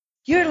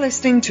You're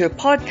listening to a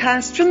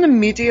podcast from the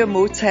Media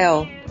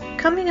Motel.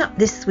 Coming up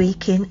this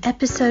week in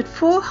episode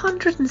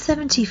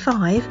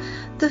 475,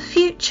 the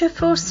future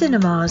for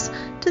cinemas.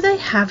 Do they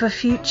have a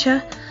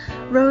future?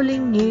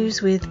 Rolling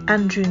news with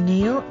Andrew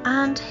Neil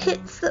and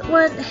hits that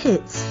weren't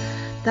hits.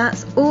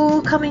 That's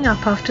all coming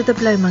up after the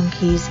Blow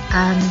Monkeys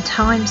and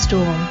Time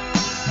Storm.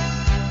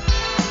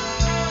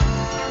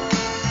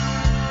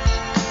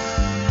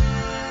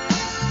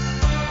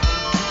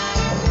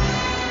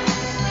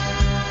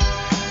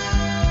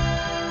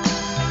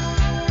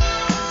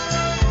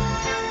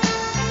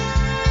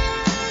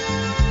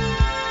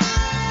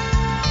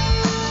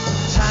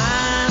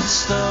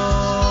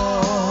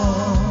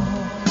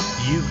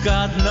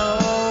 Got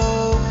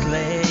no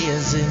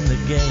players in the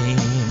game,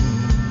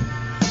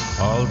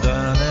 all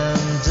done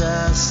and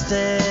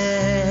dusted,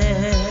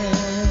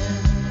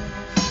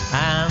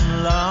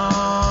 and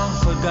long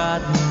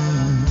forgotten.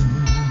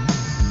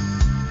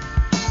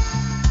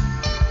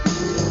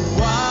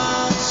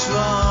 What's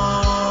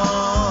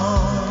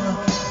wrong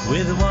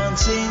with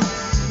wanting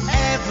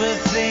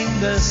everything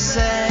the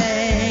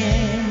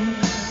same?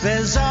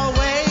 There's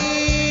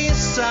always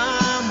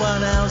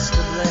someone else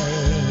to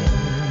blame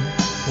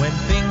when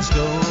things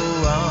go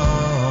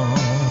wrong.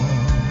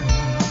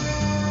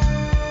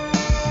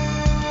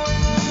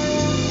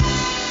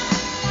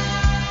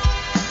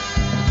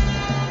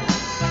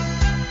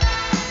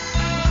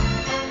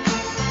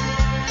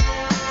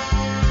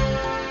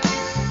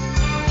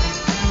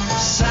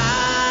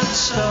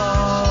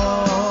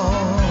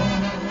 Sandstorm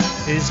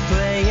is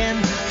playing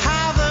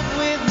havoc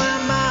with my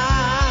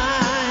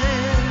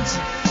mind.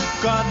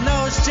 God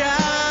knows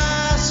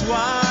just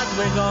what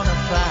we're gonna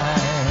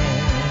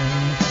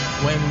find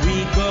when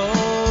we go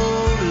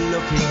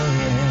looking.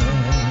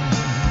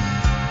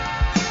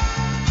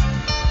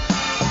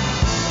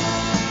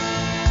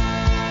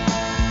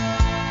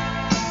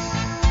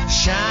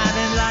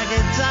 Shining like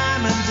a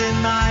diamond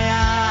in my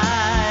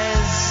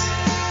eyes,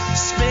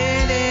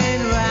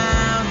 spinning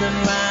round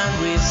and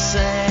round we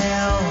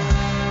sail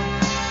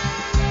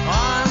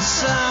on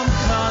some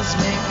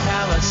cosmic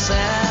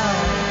carousel.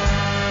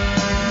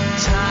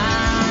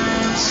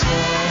 Time storm.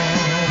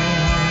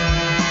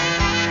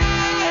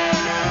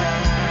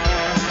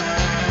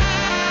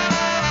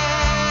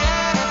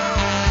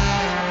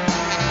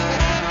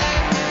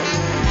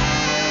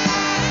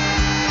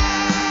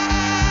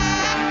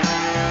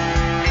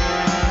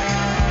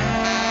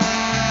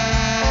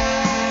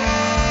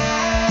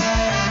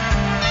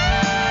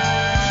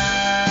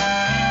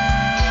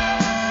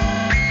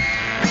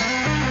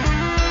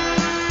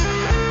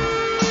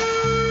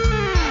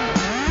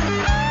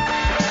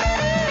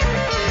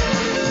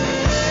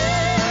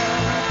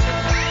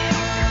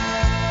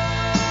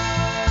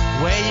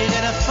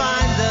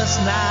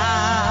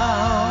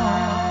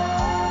 Now,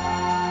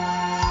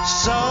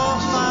 so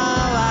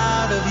far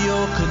out of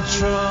your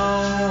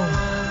control,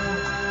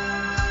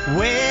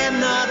 we're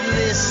not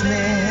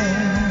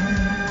listening.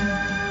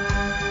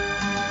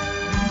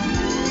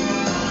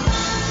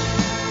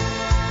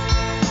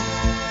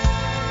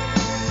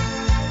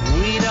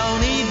 We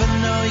don't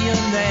even know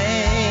your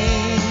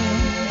name.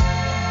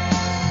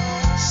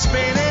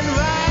 Spinning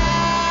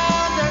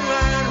round and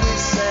round we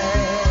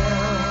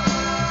sail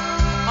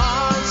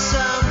on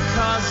some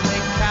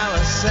cosmic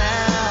carousel.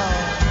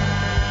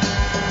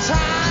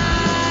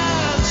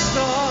 Time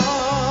storm.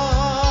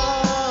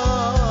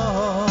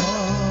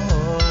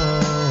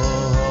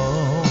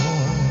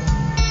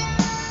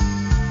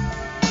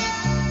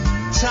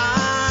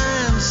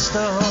 Time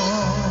storm.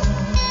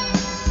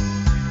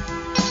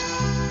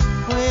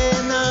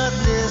 We're not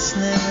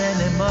listening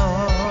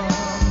anymore.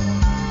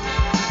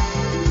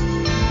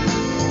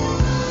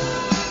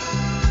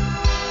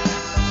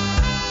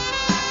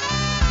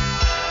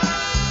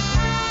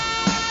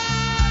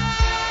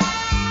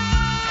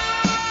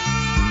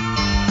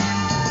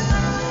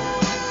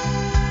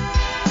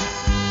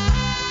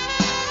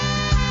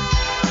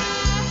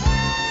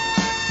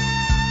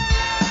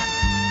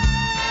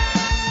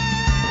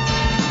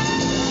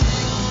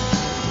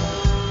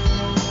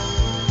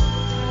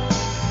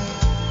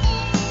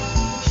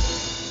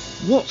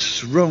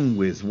 What's wrong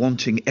with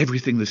wanting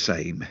everything the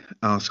same?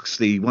 Asks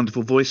the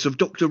wonderful voice of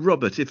Dr.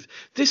 Robert. If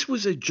this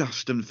was a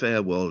just and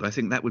fair world, I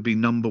think that would be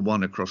number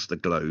one across the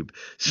globe.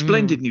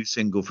 Splendid new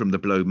single from the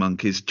Blow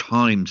Monkeys,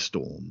 Time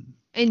Storm.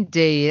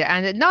 Indeed,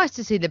 and nice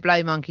to see the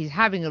Blow Monkeys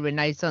having a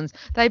renaissance.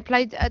 They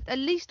played at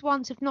least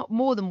once, if not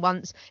more than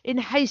once, in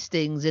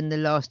Hastings in the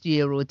last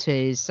year or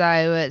two. So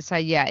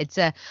yeah, it's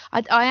I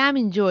am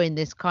enjoying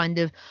this kind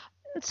of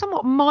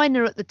somewhat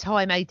minor at the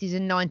time 80s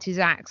and 90s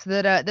acts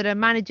that are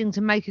managing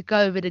to make a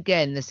go of it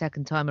again the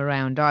second time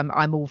around.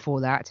 I'm all for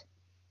that.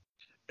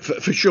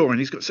 For sure, and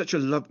he's got such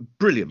a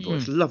brilliant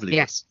voice, lovely.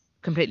 Yes,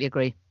 completely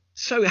agree.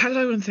 So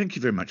hello and thank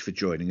you very much for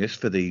joining us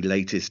for the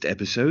latest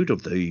episode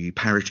of the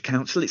Parish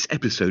Counsel. It's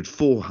episode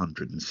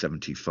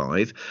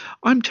 475.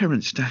 I'm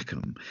Terence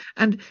Stackham,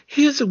 and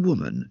here's a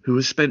woman who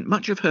has spent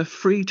much of her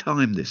free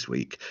time this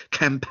week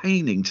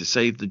campaigning to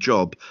save the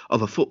job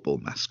of a football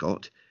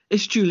mascot.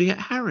 It's Juliet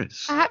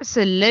Harris.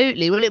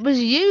 Absolutely. Well, it was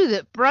you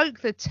that broke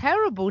the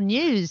terrible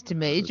news to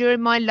me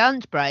during my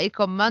lunch break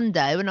on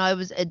Monday when I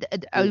was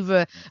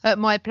over at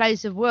my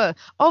place of work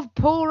of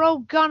poor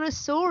old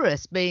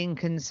Gunnosaurus being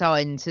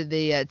consigned to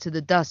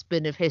the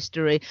dustbin of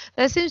history.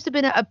 There seems to have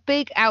been a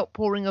big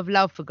outpouring of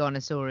love for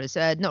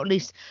Gunnosaurus, not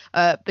least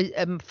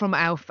from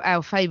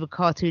our favourite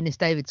cartoonist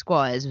David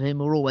Squires, of whom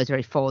we're always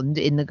very fond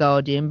in The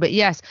Guardian. But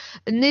yes,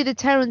 neither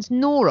Terence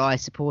nor I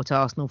support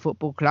Arsenal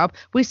Football Club.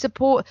 We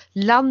support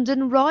London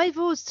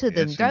rivals to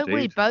them, Yes, don't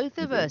we? indeed. Both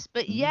of us.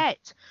 But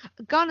yet,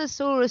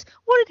 Gunnosaurus,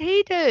 what did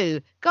he do?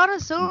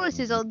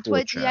 Gunnosaurus is on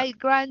Poor chap. 28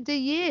 grand a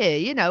year.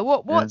 You know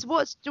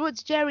what's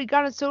Jerry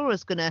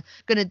Gunnosaurus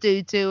gonna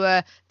do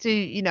to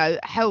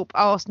help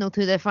Arsenal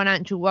through their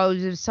financial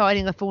woes of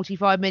signing a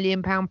 £45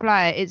 million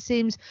player? It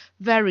seems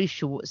very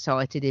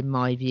short-sighted in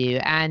my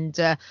view, and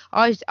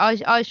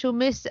I shall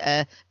miss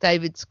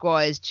David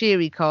Squire's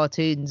cheery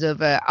cartoons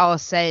of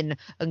Arsene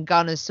and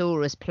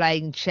Gunnosaurus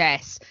playing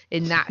chess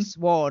in that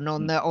swan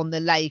on the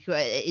lake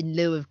in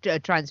lieu of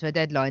transfer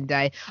deadline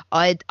day.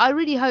 I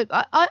really hope.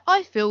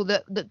 I feel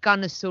that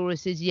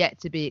Gunnosaurus is yet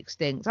to be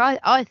extinct.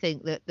 I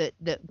think that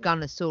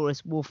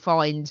Gunnosaurus will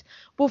find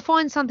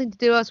something to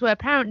do elsewhere.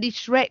 Apparently,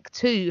 Shrek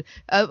 2,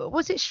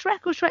 was it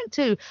Shrek or Shrek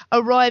 2,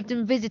 arrived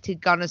and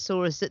visited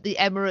Gunnosaurus at the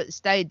Emirates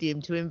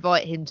Stadium to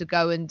invite him to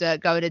go and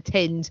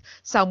attend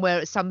somewhere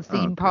at some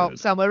theme park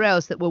somewhere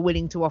else that were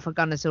willing to offer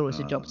Gunnosaurus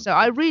a job. So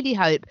I really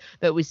hope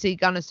that we see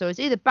Gunnosaurus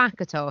either back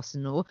at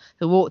Arsenal,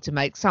 who ought to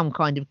make some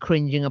kind of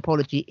cringing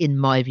apology in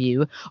my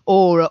view,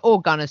 or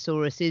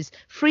Gunnosaurus is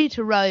free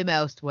to roam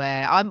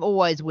elsewhere. I'm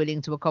always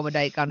willing to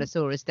accommodate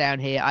Gunnosaurus down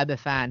here. I'm a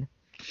fan.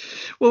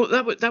 Well,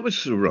 that was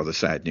sort of rather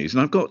sad news,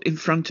 and I've got in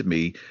front of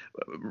me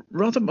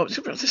rather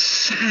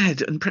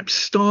sad and perhaps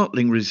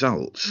startling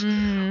results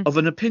of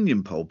an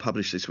opinion poll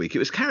published this week. It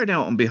was carried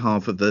out on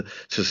behalf of the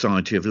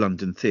Society of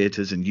London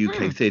Theatres and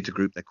UK Theatre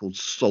Group. They're called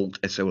SALT,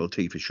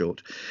 SOLT for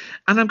short.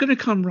 And I'm going to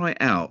come right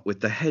out with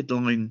the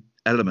headline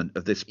element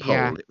of this poll.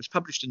 Yeah. It was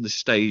published in The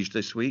Stage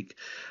this week.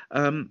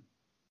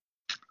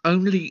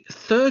 Only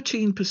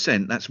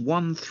 13%, that's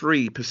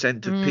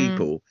 13% of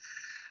people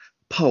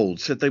polled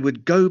said they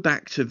would go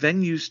back to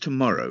venues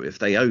tomorrow if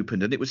they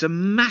opened, and it was a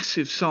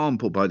massive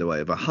sample, by the way,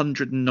 of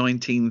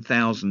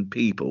 119,000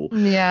 people.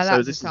 Yeah,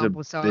 that's a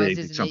sample size,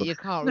 isn't it? You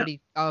can't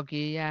really argue.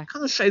 Yeah, I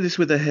can't say this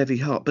with a heavy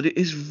heart, but it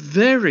is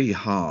very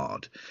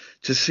hard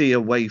to see a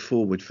way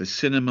forward for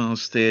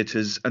cinemas,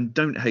 theatres, and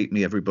don't hate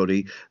me,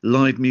 everybody,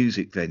 live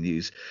music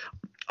venues.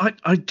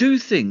 I do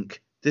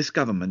think this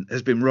government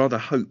has been rather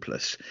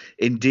hopeless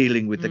in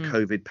dealing with the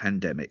COVID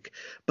pandemic,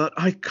 but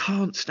I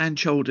can't stand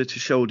shoulder to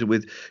shoulder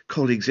with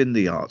colleagues in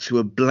the arts who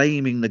are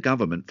blaming the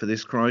government for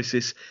this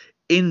crisis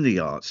in the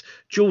arts.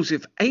 Jules,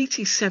 if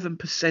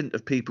 87%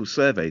 of people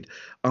surveyed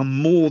are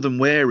more than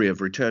wary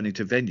of returning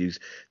to venues,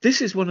 this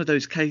is one of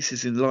those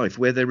cases in life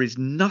where there is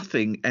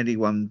nothing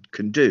anyone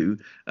can do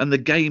and the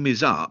game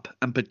is up,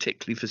 and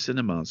particularly for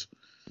cinemas.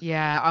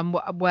 Yeah,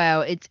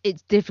 well, it's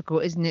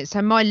difficult, isn't it?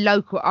 So my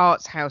local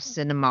arts house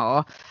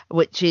cinema,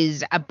 which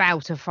is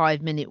about a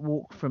 5-minute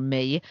walk from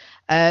me,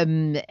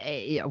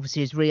 it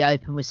obviously is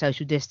reopened with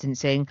social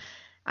distancing,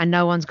 and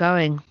no one's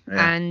going.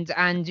 Yeah. And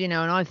and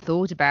I've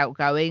thought about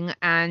going,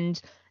 and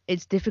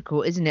it's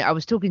difficult, isn't it? I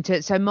was talking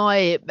to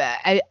my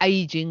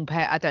aging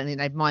I don't think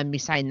they'd mind me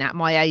saying that.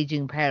 My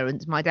aging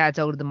parents, my dad's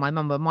older than my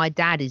mum, but my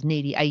dad is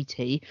nearly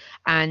 80,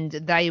 and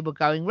they were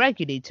going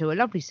regularly to a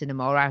lovely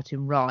cinema out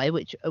in Rye,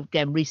 which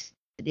again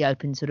recently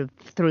opened sort of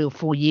 3 or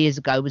 4 years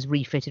ago, was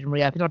refitted and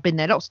reopened. I've been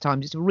there lots of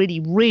times. It's a really,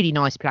 really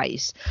nice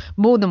place.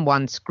 More than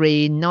one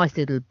screen, nice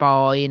little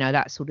bar,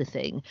 that sort of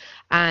thing.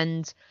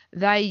 And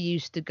they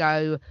used to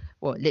go,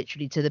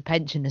 literally to the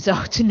pensioners'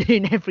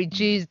 afternoon every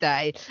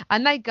Tuesday,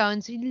 and they go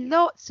and see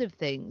lots of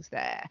things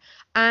there.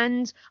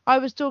 And I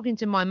was talking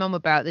to my mum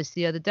about this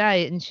the other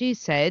day, and she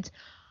said,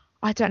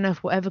 I don't know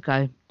if we'll ever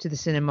go to the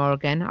cinema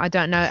again. I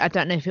don't know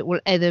if it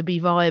will ever be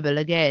viable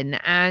again.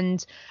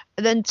 And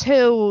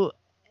until...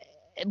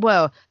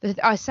 Well,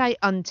 I say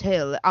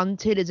until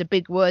is a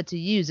big word to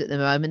use at the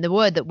moment. The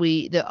word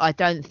that I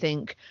don't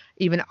think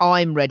even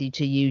I'm ready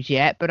to use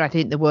yet, but I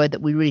think the word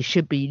that we really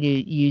should be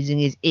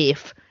using is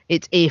if.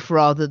 It's if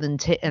rather than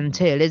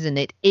until, isn't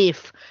it?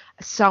 If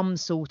some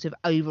sort of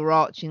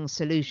overarching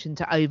solution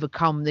to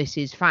overcome this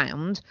is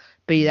found,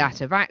 be that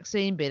a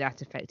vaccine, be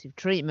that effective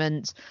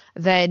treatment,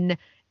 then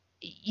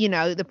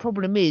the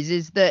problem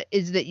is that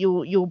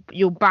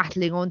you're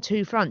battling on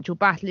two fronts. You're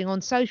battling on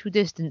social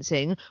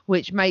distancing,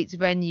 which makes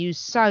venues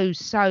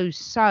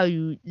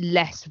so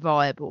less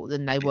viable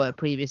than they were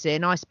previously.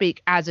 And I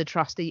speak as a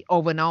trustee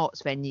of an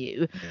arts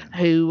venue,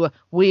 who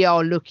we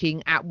are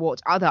looking at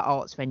what other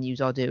arts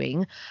venues are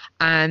doing,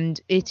 and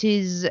it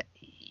is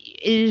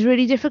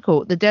really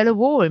difficult. The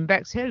Delaware in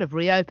Bexhill have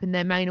reopened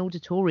their main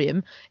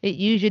auditorium. It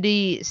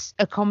usually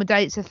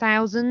accommodates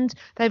 1,000.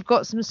 They've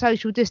got some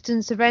social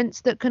distance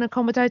events that can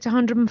accommodate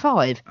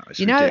 105.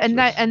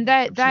 Ridiculous. And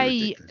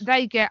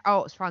they get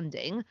arts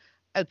funding.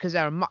 because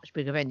they're a much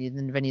bigger venue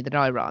than the venue that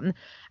I run,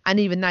 and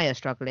even they are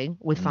struggling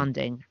with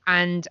funding.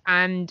 And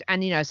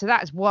so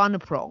that's one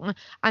prong.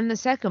 And the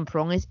second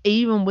prong is,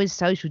 even with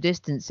social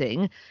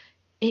distancing,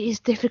 it is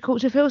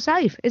difficult to feel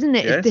safe, isn't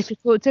it? Yes. It's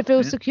difficult to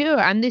feel secure,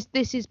 and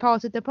this is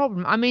part of the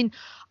problem. I mean,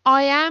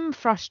 I am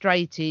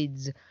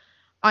frustrated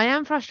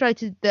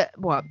that,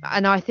 well,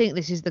 and I think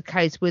this is the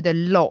case with a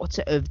lot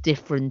of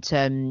different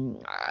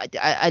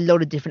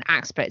different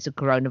aspects of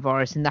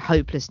coronavirus, and the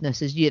hopelessness,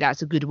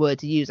 that's a good word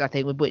to use, I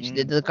think, with which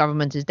the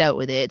government has dealt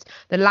with it,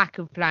 the lack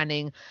of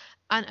planning,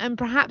 and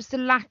perhaps the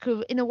lack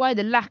of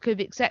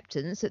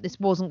acceptance that this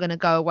wasn't going to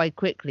go away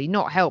quickly,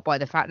 not helped by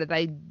the fact that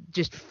they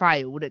just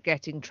failed at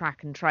getting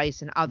track and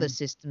trace and other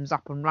systems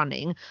up and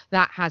running.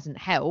 That hasn't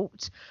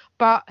helped.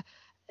 But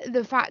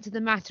the fact of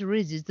the matter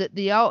is that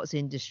the arts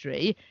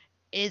industry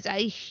is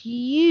a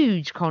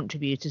huge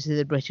contributor to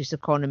the British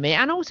economy,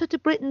 and also to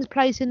Britain's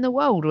place in the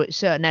world, which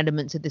certain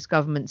elements of this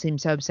government seem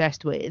so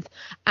obsessed with.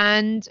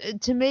 And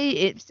to me,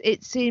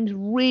 it seems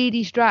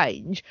really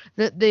strange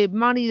that the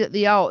money that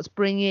the arts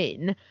bring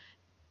in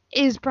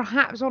is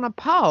perhaps on a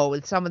par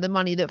with some of the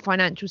money that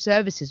financial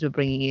services were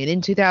bringing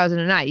in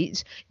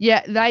 2008.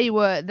 Yet there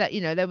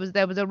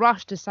was a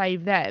rush to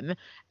save them,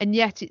 and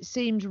yet it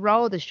seems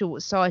rather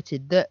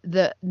short-sighted that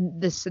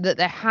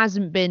there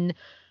hasn't been.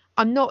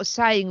 I'm not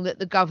saying that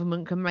the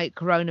government can make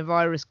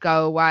coronavirus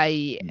go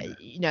away,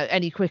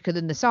 any quicker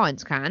than the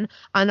science can,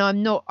 and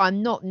I'm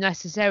not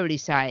necessarily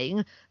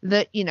saying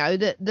that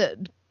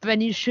that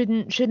venues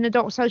shouldn't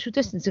adopt social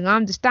distancing. I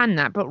understand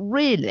that, but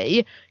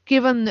really,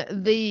 given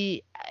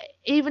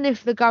even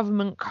if the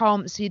government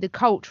can't see the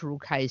cultural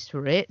case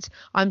for it,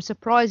 I'm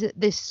surprised that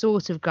this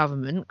sort of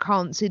government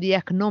can't see the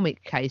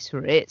economic case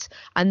for it,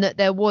 and that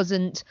there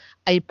wasn't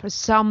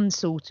some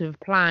sort of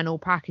plan or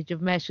package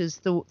of measures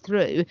thought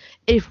through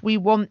if we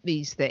want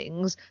these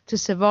things to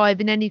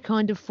survive in any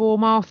kind of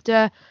form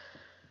after.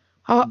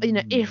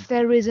 If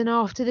there is an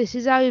after this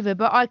is over.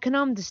 But I can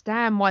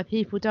understand why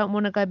people don't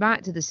want to go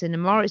back to the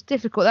cinema. It's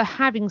difficult.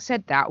 Having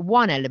said that,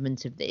 one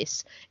element of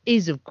this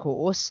is, of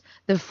course,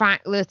 the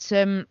fact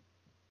that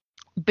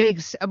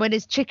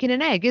it's chicken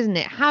and egg, isn't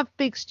it? Have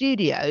big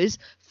studios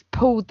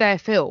pulled their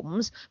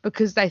films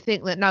because they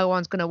think that no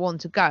one's going to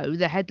want to go?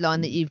 The headline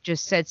that you've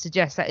just said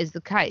suggests that is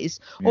the case.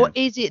 Or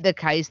is it the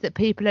case that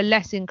people are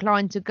less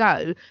inclined to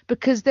go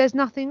because there's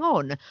nothing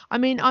on? I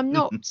mean, I'm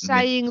not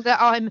saying that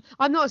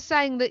I'm not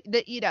saying that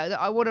that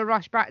I want to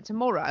rush back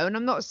tomorrow, and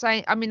I'm not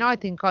saying, I mean, I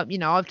think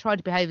I've tried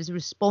to behave as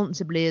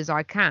responsibly as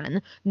I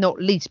can, not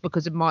least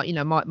because of my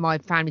my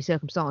family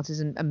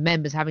circumstances and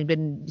members having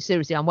been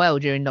seriously unwell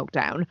during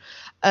lockdown.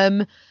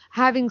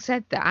 Having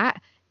said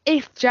that,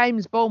 if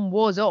James Bond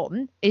was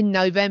on in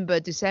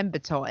November, December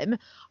time,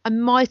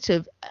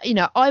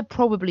 I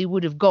probably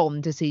would have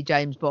gone to see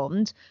James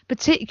Bond,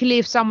 particularly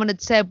if someone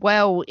had said,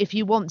 well, if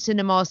you want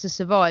cinemas to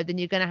survive, then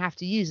you're going to have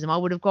to use them. I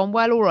would have gone,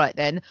 well, all right,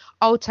 then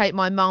I'll take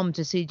my mum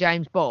to see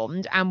James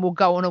Bond and we'll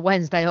go on a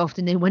Wednesday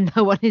afternoon when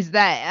no one is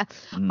there.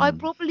 I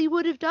probably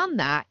would have done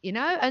that,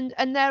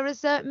 and there are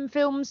certain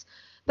films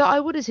that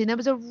I would have seen. There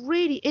was a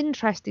really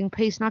interesting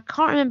piece, and I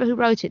can't remember who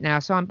wrote it now,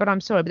 but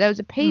I'm sorry, but there was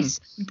a piece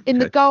in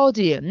The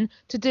Guardian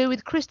to do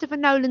with Christopher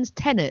Nolan's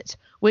Tenet,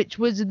 which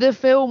was the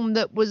film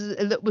that was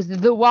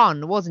the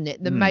one, wasn't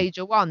it? The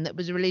major one that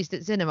was released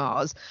at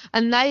cinemas.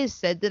 And they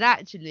said that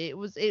actually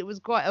it was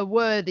quite a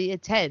worthy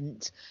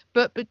attempt,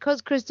 but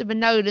because Christopher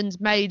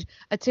Nolan's made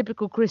a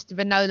typical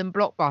Christopher Nolan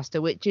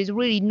blockbuster, which is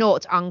really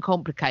not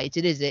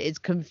uncomplicated, is it? It's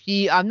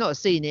confused. I've not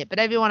seen it, but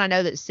everyone I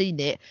know that's seen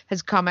it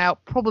has come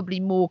out probably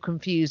more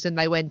confused than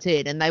they went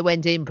in, and they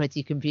went in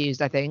pretty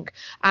confused, I think.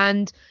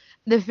 And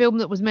the film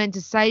that was meant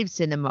to save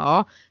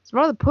cinema, it's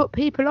rather put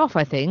people off,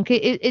 I think.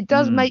 It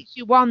does make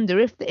you wonder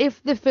if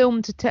the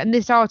film and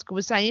this article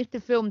was saying, if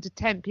the film to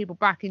tempt people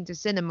back into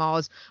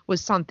cinemas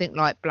was something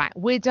like Black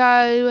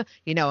Widow,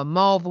 a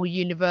Marvel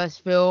Universe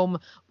film,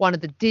 one of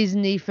the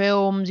Disney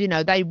films,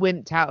 they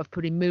wimped out of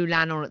putting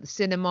Mulan on at the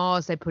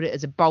cinemas. They put it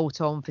as a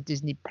bolt-on for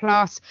Disney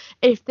Plus.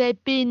 If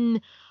there'd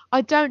been, I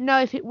don't know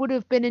if it would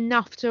have been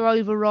enough to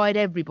override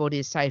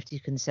everybody's safety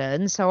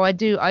concerns. So I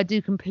do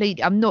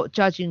completely, I'm not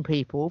judging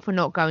people for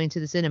not going to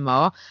the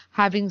cinema.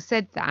 Having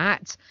said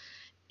that,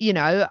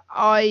 there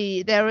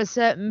are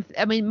certain,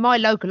 my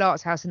local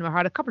arts house cinema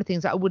had a couple of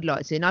things that I would like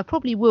to see, and I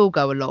probably will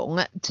go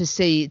along to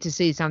see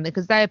something,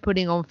 because they are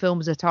putting on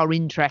films that are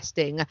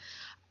interesting.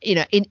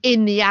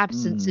 In the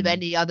absence of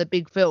any other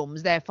big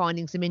films, they're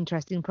finding some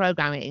interesting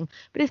programming.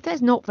 But if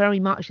there's not very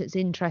much that's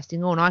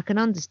interesting on, I can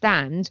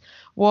understand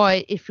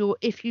why, if you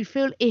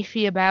feel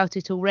iffy about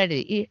it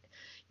already,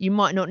 you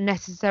might not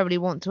necessarily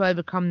want to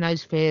overcome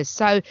those fears.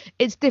 So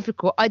it's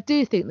difficult. I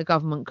do think the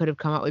government could have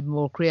come up with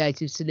more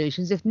creative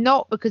solutions. If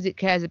not because it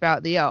cares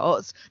about the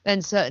arts,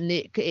 then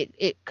certainly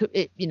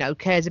it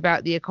cares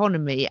about the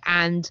economy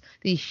and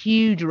the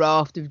huge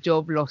raft of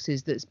job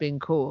losses that's been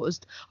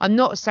caused. I'm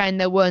not saying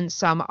there weren't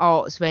some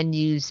arts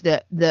venues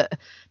that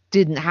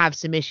didn't have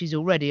some issues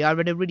already. I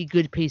read a really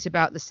good piece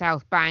about the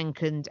South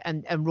Bank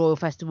and Royal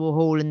Festival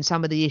Hall and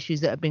some of the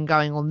issues that have been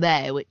going on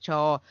there, which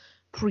are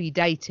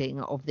predating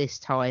of this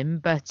time.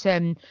 But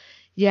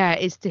yeah,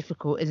 it's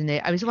difficult, isn't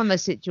it? I mean, it's one of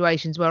those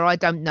situations where I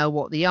don't know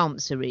what the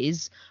answer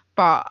is,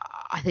 but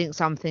I think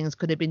some things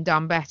could have been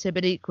done better.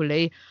 But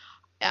equally,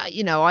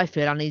 I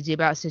feel uneasy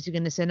about sitting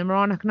in the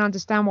cinema, and I can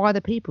understand why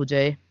the people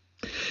do.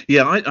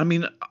 Yeah, I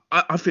mean,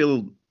 I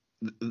feel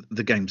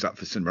the game's up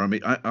for cinema. I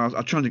mean,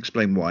 I'll try and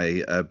explain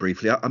why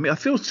briefly. I mean, I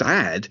feel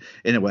sad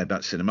in a way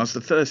about cinemas.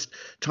 The first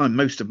time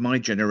most of my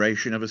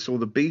generation ever saw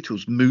the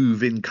Beatles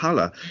move in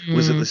colour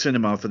was at the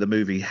cinema for the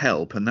movie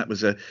Help, and that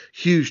was a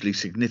hugely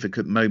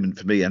significant moment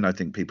for me, and I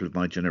think people of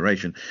my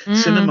generation.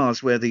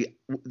 Cinemas were they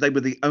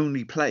were the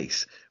only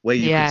place where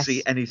you could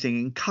see anything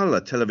in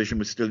colour. Television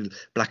was still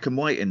black and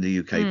white in the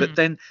UK, but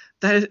then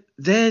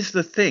there's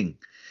the thing.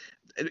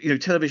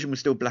 Television was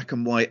still black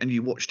and white, and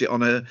you watched it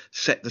on a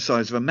set the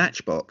size of a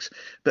matchbox.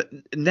 But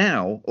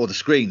now, or the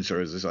screens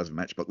are the size of a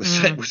matchbox. The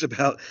set was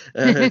about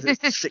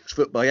 6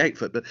 foot by 8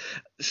 foot. But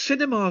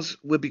cinemas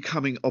were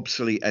becoming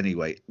obsolete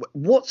anyway.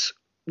 What's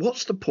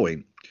the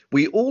point?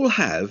 We all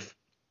have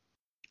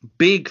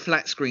big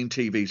flat screen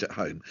TVs at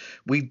home.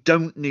 We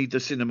don't need the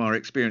cinema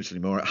experience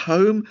anymore. At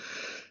home,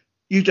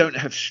 you don't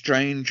have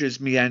strangers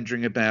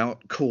meandering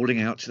about,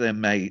 calling out to their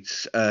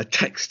mates,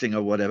 texting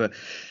or whatever.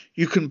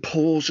 You can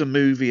pause a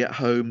movie at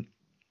home.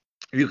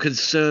 You can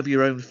serve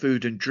your own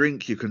food and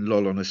drink. You can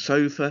loll on a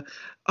sofa.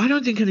 I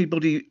don't think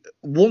anybody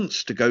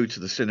wants to go to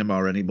the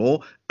cinema anymore.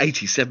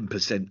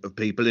 87% of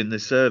people in the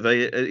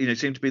survey,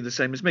 seem to be the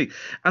same as me.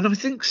 And I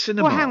think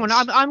cinemas... Well, hang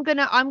on. I'm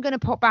gonna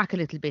pop back a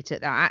little bit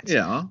at that.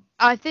 Yeah.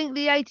 I think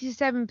the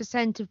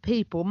 87% of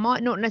people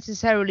might not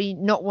necessarily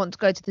not want to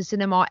go to the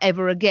cinema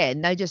ever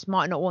again. They just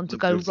might not want to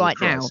go right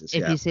now,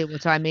 if you see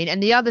what I mean.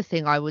 And the other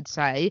thing I would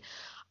say,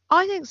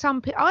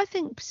 I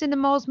think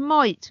cinemas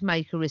might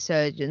make a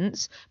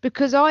resurgence,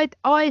 because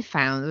I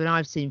found when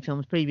I've seen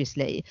films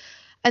previously,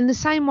 and the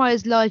same way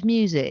as live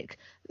music,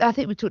 I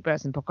think we talked about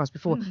this in the podcast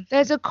before,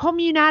 there's a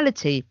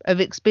communality of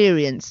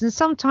experience, and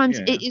sometimes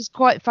it is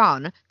quite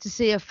fun to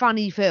see a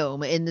funny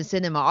film in the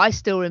cinema. I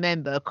still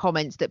remember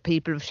comments that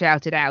people have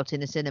shouted out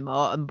in a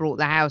cinema and brought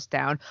the house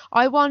down.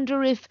 I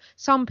wonder if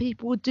some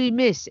people do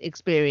miss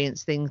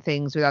experiencing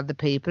things with other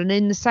people, and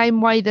in the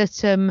same way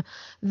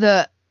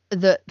that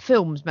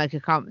films make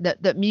a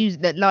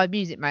that live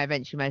music may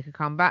eventually make a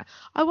comeback,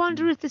 I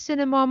wonder if the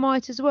cinema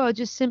might as well,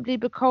 just simply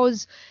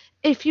because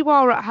if you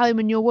are at home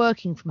and you're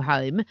working from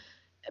home,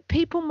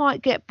 people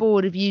might get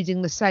bored of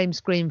using the same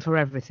screen for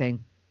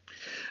everything.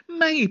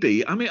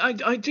 Maybe. I mean,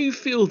 I do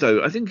feel,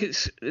 though, I think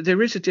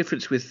there is a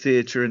difference with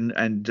theatre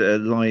and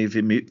live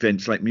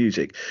events like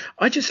music.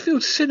 I just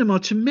feel cinema,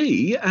 to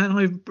me, and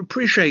I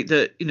appreciate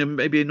that,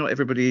 maybe not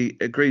everybody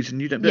agrees and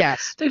you don't,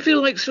 but they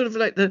feel like sort of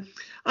like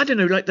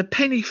the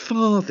penny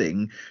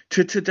farthing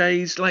to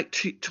today's like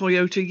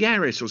Toyota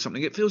Yaris or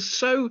something. It feels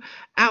so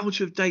out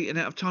of date and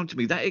out of time to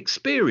me. That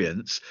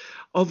experience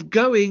of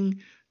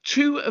going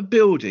to a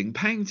building,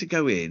 paying to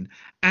go in,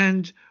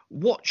 and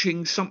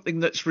watching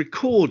something that's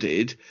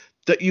recorded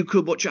that you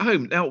could watch at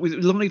home. Now, with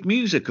live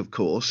music, of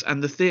course,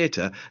 and the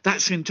theatre,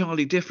 that's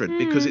entirely different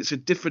because it's a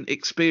different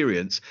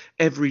experience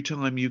every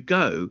time you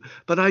go.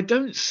 But I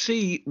don't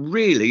see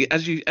really, I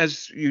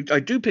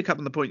do pick up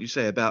on the point you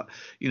say about,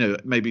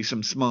 maybe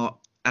some smart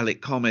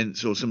aleck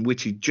comments or some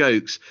witty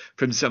jokes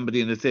from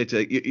somebody in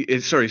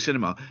the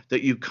cinema,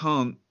 that you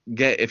can't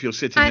get if you're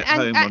sitting at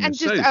home on a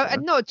sofa.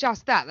 Not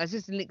just that, that's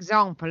just an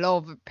example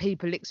of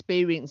people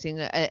experiencing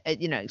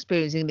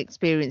experiencing an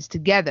experience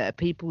together,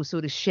 people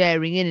sort of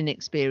sharing in an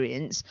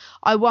experience.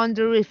 I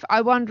wonder if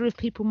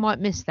people might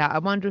miss that. I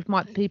wonder if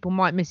people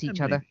might miss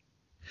each other.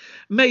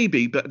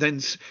 Maybe, but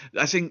then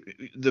I think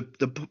the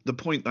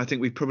point I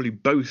think we probably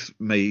both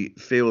may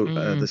feel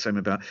the same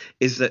about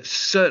is that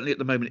certainly at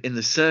the moment, in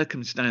the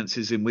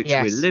circumstances in which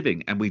we're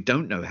living, and we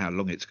don't know how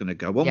long it's going to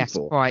go on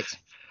for. Right.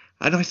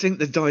 And I think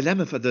the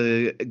dilemma for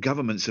the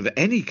governments of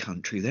any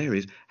country there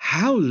is,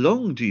 how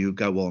long do you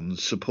go on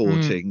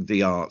supporting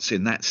the arts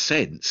in that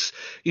sense?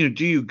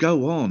 Do you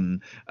go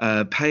on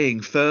paying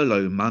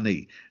furlough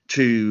money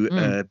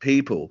to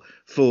people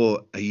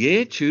for a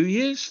year, 2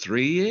 years,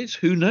 3 years?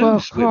 Who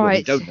knows?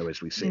 We don't know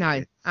as we see.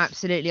 No,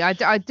 absolutely.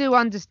 I do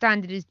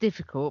understand it is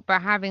difficult,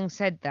 but having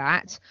said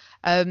that,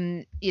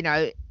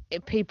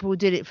 people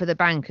did it for the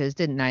bankers,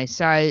 didn't they?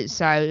 So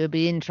it'll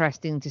be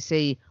interesting to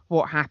see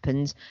what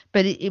happens,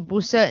 but it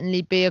will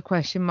certainly be a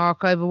question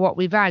mark over what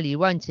we value,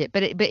 won't it?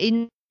 But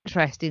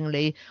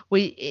interestingly,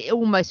 it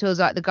almost feels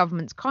like the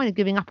government's kind of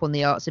giving up on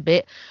the arts a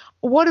bit.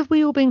 What have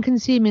we all been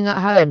consuming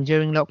at home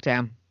during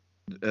lockdown?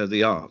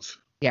 The arts.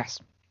 Yes.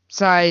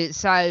 So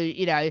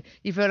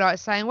you feel like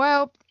saying,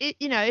 well,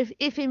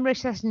 if in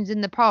recessions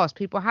in the past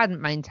people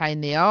hadn't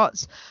maintained the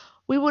arts,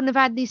 we wouldn't have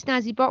had these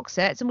snazzy box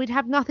sets and we'd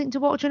have nothing to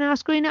watch on our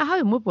screen at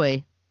home, would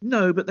we?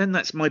 No, but then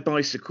that's my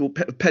bicycle,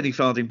 penny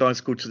farthing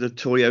bicycle to the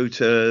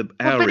Toyota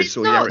Auris. But it's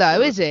not,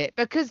 though, is it?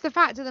 Because the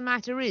fact of the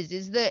matter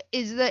is that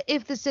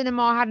if the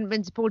cinema hadn't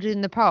been supported in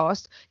the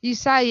past, you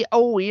say,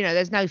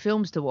 there's no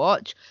films to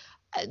watch.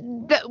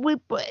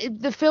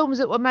 the films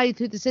that were made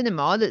through the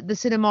cinema, that the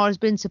cinema has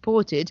been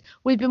supported,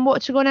 we've been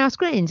watching on our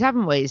screens,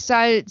 haven't we?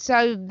 So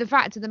the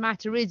fact of the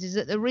matter is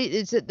that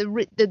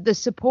the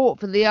support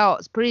for the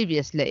arts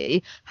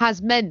previously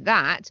has meant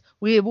that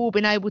we have all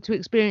been able to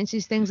experience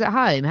these things at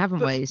home,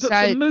 haven't we?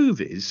 But for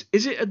movies,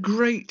 is it a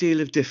great deal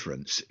of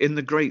difference in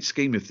the great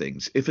scheme of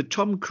things if a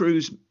Tom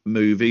Cruise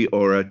movie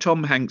or a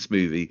Tom Hanks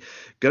movie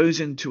goes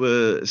into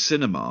a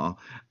cinema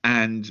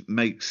and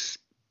makes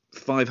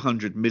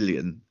 500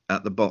 million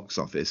at the box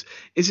office?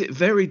 Is it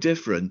very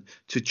different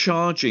to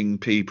charging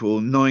people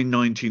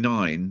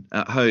 $9.99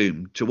 at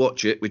home to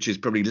watch it, which is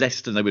probably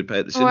less than they would pay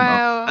at the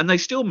cinema, and they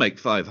still make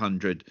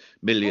 500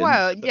 million?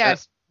 Well,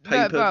 yes,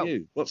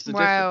 pay-per-view. What's the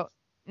difference?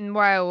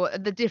 Well,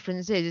 the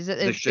difference is that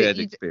the shared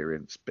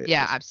experience bit.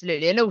 Yeah,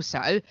 absolutely. And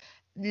also,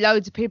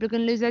 loads of people are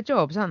going to lose their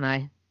jobs, aren't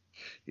they?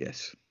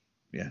 Yes.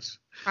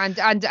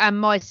 And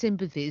my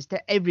sympathies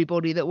to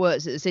everybody that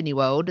works at the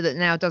Cineworld that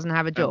now doesn't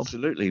have a job.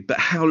 Absolutely. But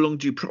how long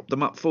do you prop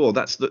them up for?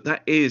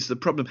 That is the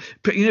problem.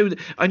 But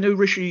I know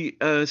Rishi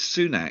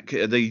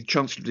Sunak, the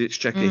Chancellor of the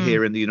Exchequer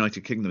here in the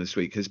United Kingdom this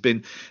week, has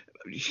been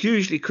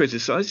hugely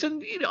criticised,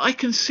 and I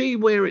can see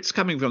where it's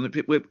coming from,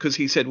 because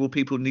he said, well,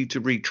 people need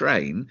to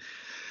retrain.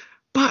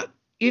 But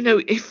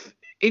if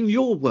in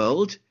your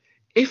world,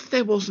 if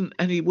there wasn't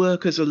any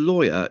work as a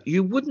lawyer,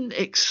 you wouldn't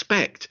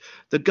expect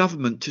the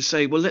government to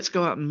say, well, let's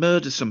go out and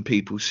murder some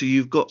people so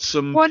you've got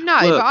some work for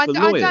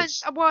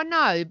lawyers.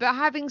 No, but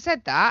having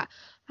said that,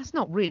 that's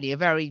not really a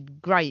very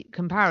great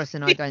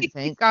comparison, I don't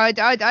think. I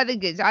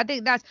think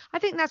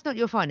that's not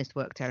your finest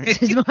work,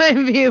 Terence, is my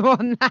view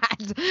on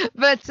that.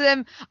 But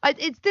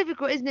it's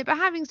difficult, isn't it? But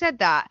having said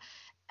that,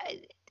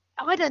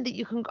 I don't think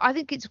you can. I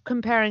think it's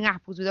comparing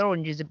apples with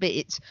oranges a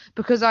bit,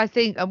 because I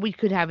think, and we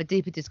could have a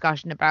deeper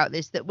discussion about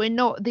this, that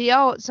the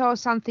arts are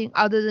something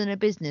other than a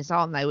business,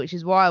 aren't they? Which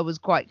is why I was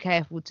quite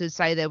careful to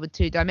say there were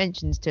two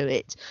dimensions to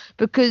it,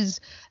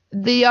 because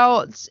the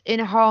arts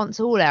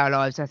enhance all our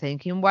lives, I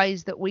think, in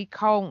ways that we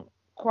can't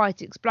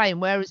quite explain.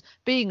 Whereas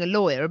being a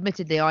lawyer,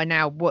 admittedly, I'm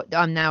now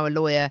a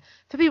lawyer.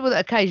 For people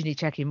that occasionally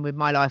check in with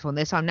my life on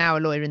this, I'm now a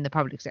lawyer in the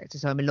public sector,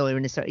 so I'm a lawyer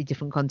in a slightly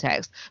different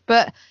context.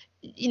 But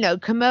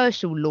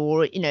commercial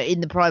law,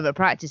 in the private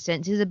practice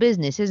sense, is a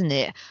business, isn't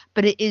it?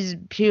 But it is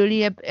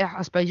purely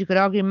I suppose you could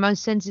argue in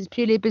most senses,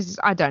 purely a business.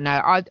 I don't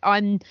know.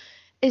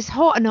 It's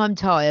hot and I'm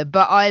tired,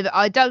 but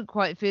I don't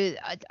quite feel.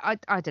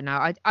 I don't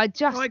know. I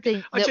just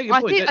think. I take your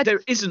point.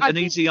 There isn't an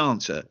easy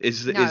answer. I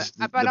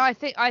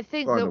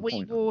think that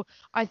we will.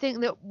 I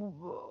think that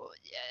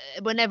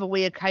whenever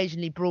we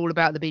occasionally brawl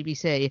about the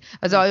BBC,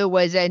 as I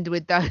always end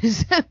with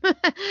those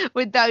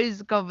with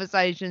those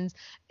conversations,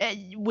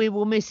 we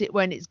will miss it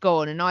when it's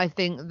gone. And I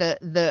think that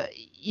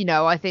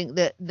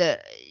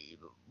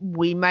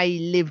we may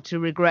live to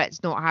regret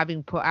not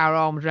having put our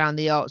arms around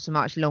the arts so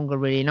much longer,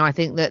 really. And I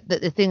think that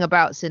the thing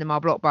about cinema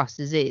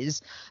blockbusters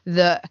is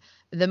that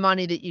the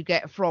money that you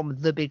get from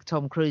the big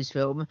Tom Cruise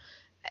film,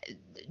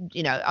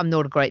 I'm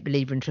not a great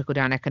believer in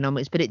trickle-down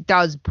economics, but it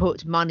does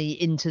put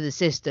money into the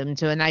system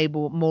to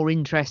enable more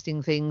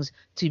interesting things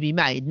to be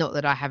made. Not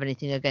that I have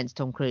anything against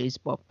Tom Cruise.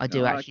 Well, I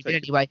do actually, but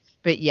anyway.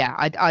 But yeah,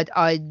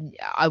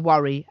 I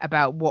worry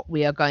about what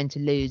we are going to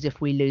lose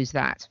if we lose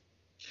that.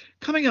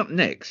 Coming up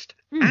next,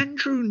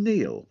 Andrew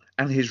Neil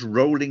and his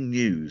rolling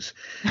news.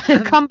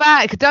 Come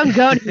back. Don't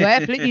go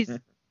anywhere, please.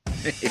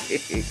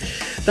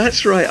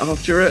 That's right,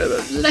 after a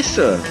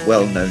lesser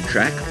well-known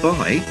track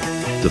by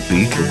the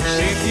Beatles.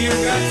 If you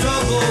got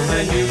trouble,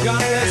 then you got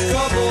less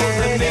trouble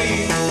than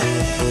me.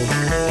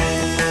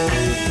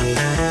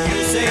 You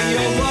say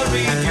you're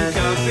worried, you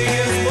can't be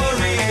as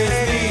worried as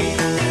me.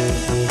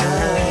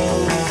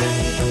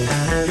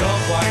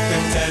 You're quite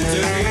content to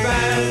be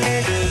bad,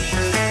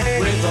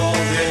 with all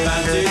the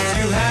advantage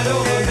you had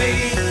over me.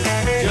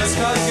 Just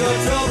 'cause you're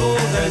troubled,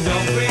 then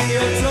don't bring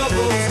your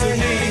troubles to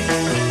me.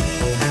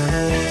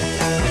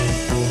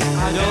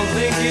 I don't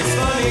think it's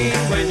funny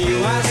when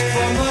you ask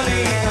for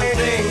money and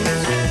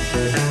things,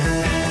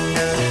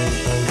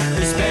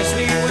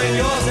 especially when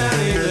you're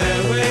standing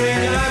there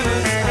wearing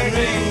diamonds and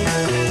rings.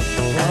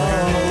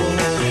 Oh,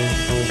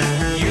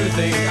 you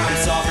think I'm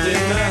soft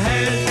in the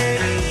head?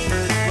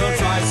 We'll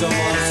try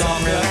someone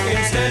softer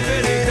instead,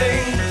 really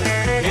think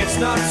it's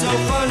not so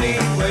funny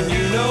when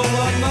you know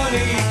what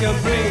money can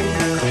bring.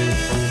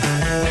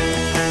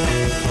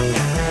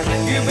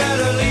 You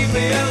better leave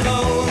me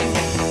alone.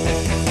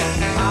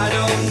 I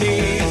don't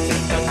need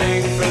a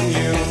thing from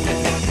you.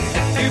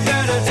 You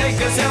better take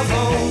yourself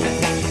home.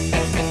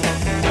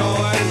 Go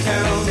and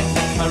count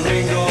a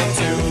ring or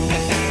two.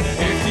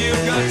 If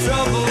you've got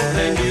trouble,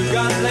 then you've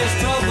got less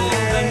trouble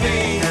than me.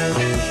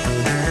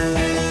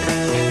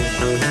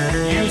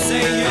 You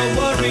say you're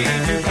worried,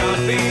 you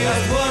can't be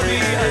as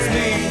worried as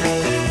me.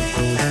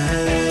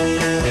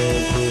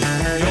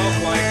 You're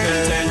quite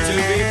content to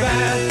be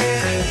bad,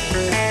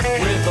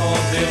 with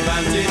all the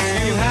advantage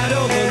you had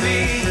over me.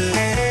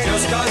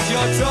 Just 'cause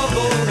you're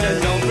troubled, then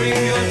don't bring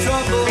your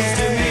troubles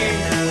to me.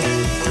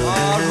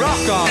 Oh,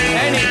 rock on,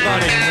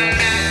 anybody.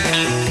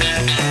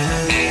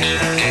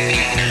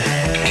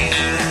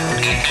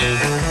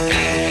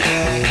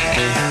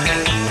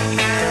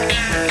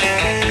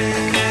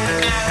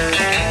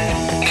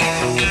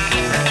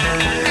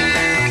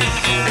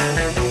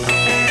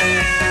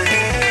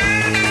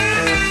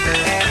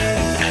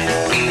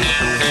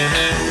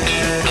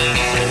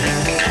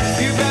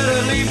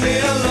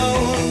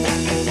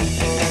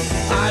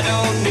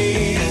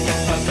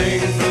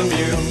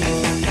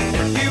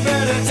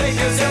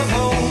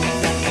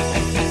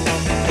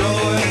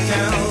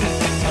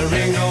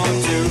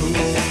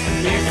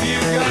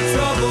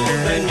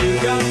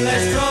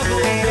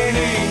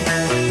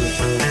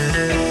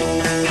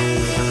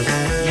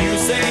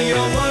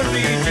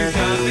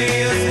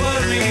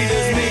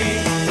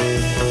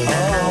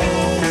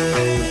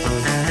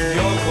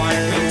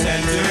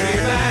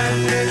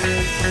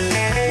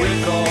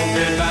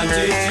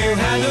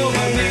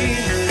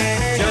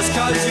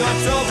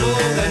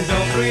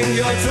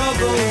 your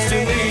troubles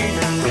to me.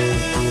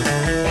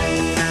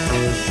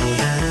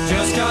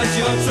 Just 'cause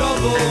you're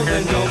troubled,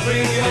 then don't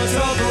bring your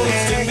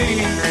troubles to me.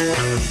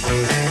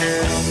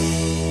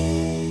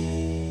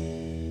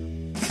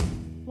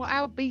 Well,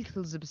 our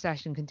Beatles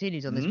obsession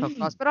continues on this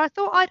podcast, but I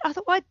thought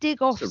I'd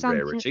dig off It's a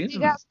rarity,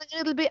 dig out something a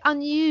little bit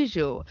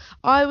unusual.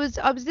 I was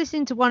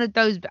listening to one of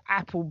those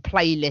Apple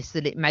playlists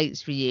that it makes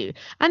for you,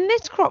 and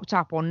this cropped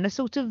up on the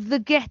sort of the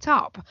Get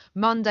Up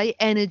Monday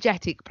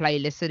energetic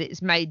playlist that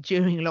it's made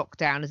during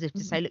lockdown, as if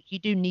to say, look, you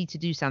do need to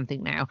do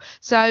something now.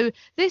 So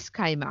this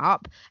came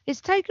up.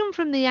 It's taken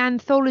from the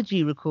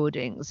anthology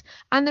recordings,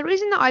 and the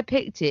reason that I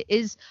picked it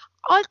is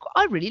I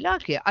really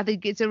like it. I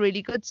think it's a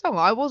really good song.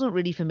 I wasn't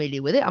really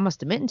familiar with it, I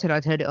must admit, until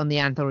I'd heard it on the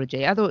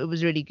anthology. I thought it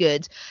was really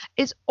good.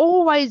 It's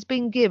always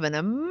been given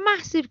a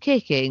massive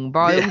kicking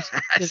by all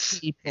sorts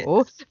of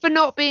people for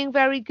not being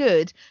very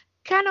good.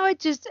 Can I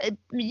just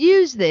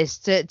use this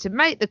to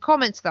make the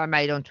comments that I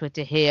made on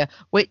Twitter here,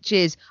 which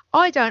is,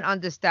 I don't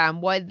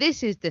understand why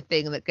this is the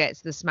thing that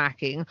gets the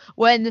smacking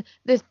when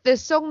the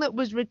song that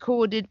was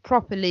recorded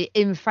properly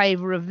in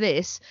favour of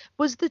this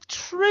was the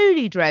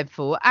truly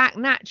dreadful Act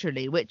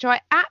Naturally, which I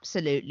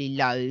absolutely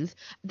loathe.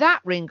 That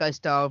Ringo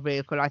Starr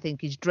vehicle I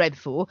think is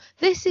dreadful.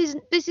 This is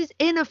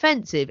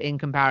inoffensive in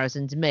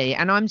comparison to me,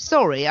 and I'm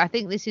sorry, I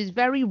think this is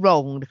very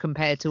wronged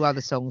compared to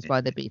other songs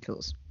by the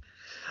Beatles.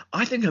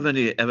 I think I've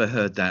only ever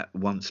heard that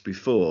once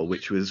before,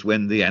 which was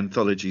when the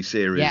anthology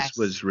series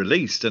was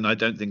released, and I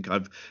don't think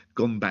I've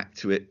gone back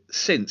to it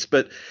since.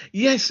 But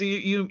yes,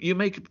 you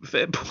make a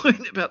fair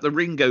point about the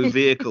Ringo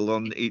vehicle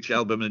on each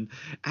album, and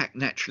Act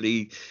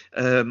Naturally.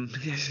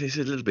 Yes, it's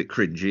a little bit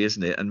cringy,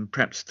 isn't it? And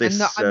perhaps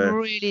this. I'm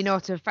really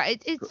not a fan.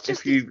 It's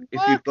just if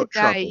you've got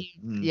trouble.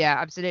 Yeah,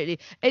 absolutely.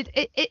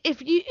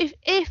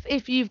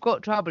 If you've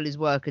got trouble is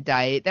work a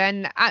day,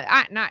 then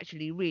Act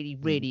Naturally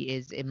really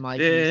is in my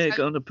view. They're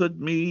gonna put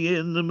me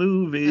in the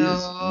movies.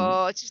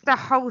 Oh, it's just the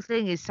whole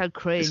thing is so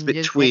cringe. It's a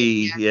bit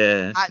twee,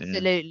 yeah.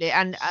 Absolutely.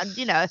 Yeah. And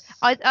you know,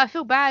 I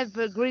feel bad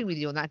for agreeing with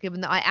you on that,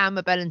 given that I am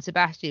a Bell and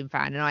Sebastian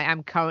fan and I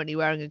am currently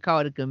wearing a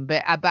cardigan,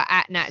 but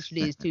Act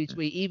Naturally is too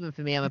sweet even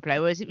for me. I'm a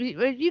player. Whereas if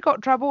you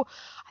got trouble,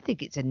 I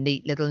think it's a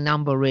neat little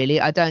number, really.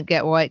 I don't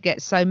get why it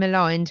gets so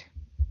maligned.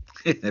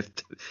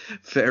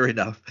 Fair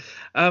enough.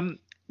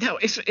 Now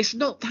it's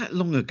not that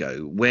long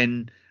ago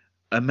when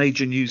a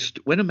major news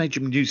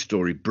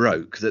story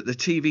broke that the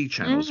TV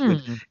channels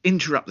would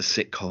interrupt the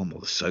sitcom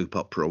or the soap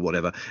opera or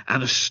whatever,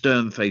 and a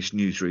stern-faced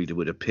newsreader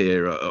would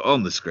appear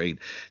on the screen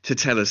to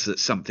tell us that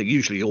something,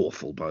 usually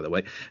awful by the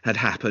way, had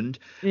happened.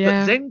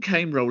 But then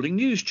came rolling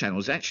news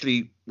channels,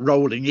 actually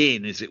rolling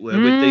in, as it were,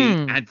 with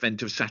the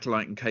advent of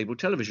satellite and cable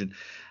television.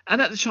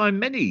 And at the time,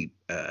 many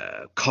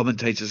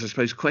commentators, I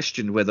suppose,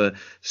 questioned whether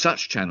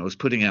such channels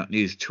putting out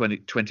news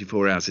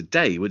 24 hours a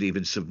day would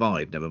even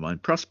survive, never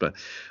mind prosper.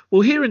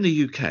 Well, here in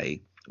the UK,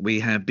 we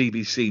have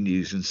BBC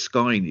News and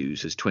Sky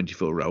News as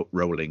 24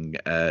 rolling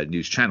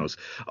news channels.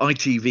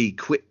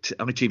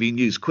 ITV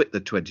News quit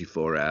the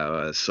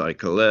 24-hour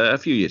cycle a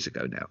few years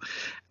ago now.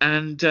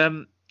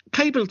 And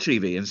cable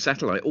TV and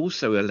satellite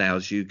also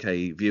allows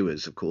UK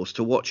viewers, of course,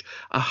 to watch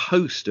a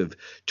host of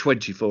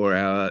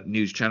 24-hour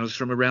news channels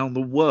from around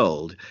the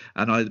world.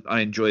 And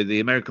I enjoy the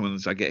American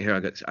ones I get here.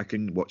 I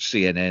can watch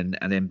CNN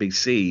and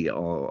NBC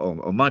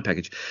on my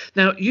package.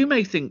 Now, you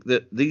may think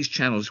that these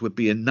channels would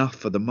be enough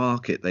for the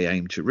market they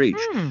aim to reach,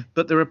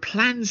 but there are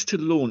plans to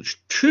launch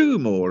 2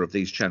 more of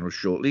these channels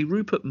shortly.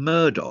 Rupert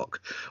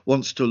Murdoch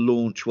wants to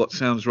launch what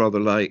sounds rather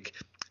like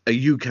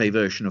a UK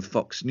version of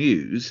Fox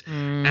News,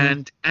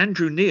 and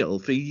Andrew Neil,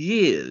 for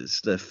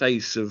years the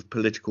face of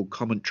political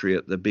commentary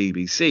at the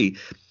BBC,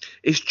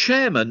 is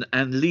chairman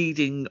and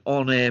leading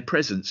on-air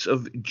presence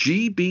of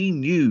GB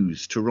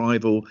News to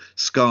rival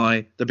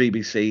Sky, the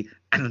BBC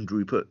and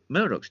Rupert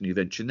Murdoch's new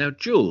venture. Now,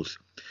 Jules,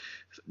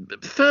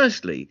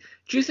 firstly,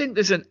 do you think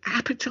there's an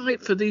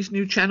appetite for these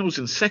new channels?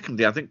 And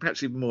secondly, I think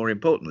perhaps even more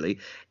importantly,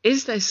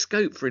 is there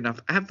scope for enough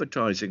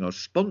advertising or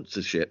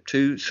sponsorship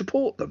to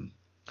support them?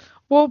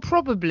 Well,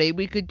 probably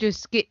we could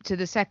just skip to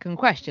the second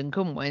question,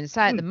 couldn't we? And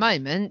say at the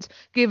moment,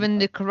 given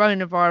the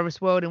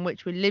coronavirus world in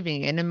which we're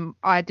living in, and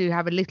I do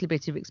have a little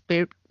bit of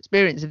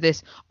experience of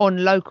this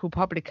on local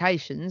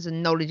publications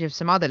and knowledge of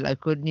some other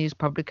local news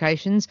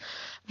publications,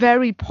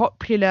 very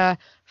popular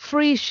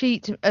free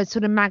sheet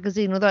sort of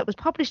magazine, although it was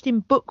published in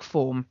book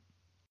form.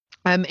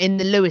 In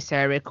the Lewis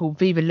area called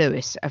Viva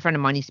Lewis. A friend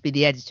of mine used to be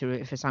the editor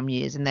of it for some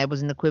years, and there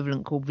was an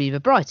equivalent called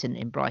Viva Brighton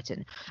in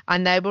Brighton.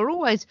 And they were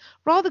always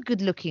rather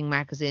good looking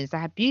magazines. They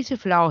had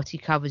beautiful arty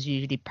covers,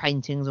 usually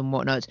paintings and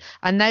whatnot.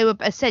 And they were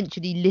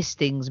essentially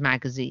listings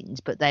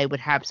magazines, but they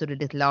would have sort of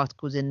little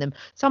articles in them.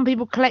 Some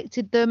people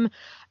collected them.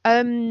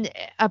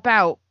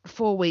 About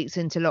 4 weeks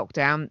into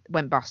lockdown,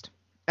 went bust.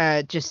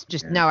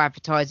 just no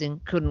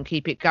advertising, couldn't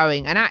keep it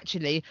going. And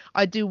actually,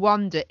 I do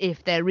wonder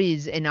if there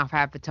is enough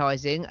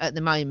advertising at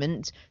the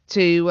moment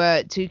to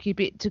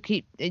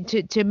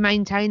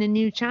maintain a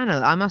new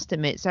channel. I must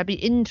admit, so I'd be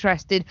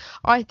interested.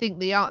 I think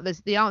the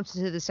answer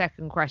to the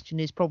second question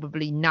is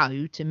probably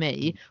no to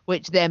me,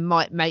 which then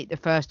might make the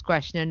first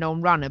question a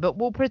non-runner. But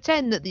we'll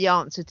pretend that the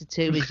answer to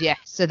two is yes,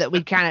 so that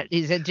we can at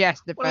least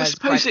suggest the first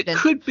question. I suppose it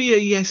could be a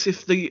yes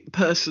if the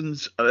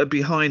person's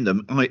behind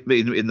them,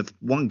 in the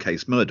one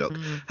case, Murdoch,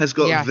 has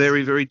got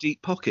very, very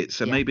deep pockets,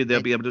 so maybe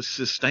they'll be able to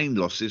sustain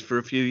losses for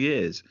a few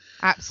years.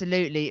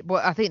 Absolutely.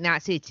 Well, I think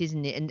that's it,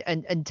 isn't it?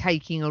 And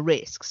taking a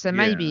risk. So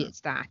maybe it's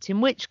that.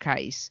 In which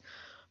case,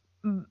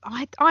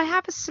 I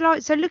have a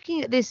slight. So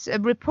looking at this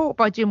report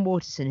by Jim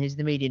Waterson, who's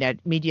the media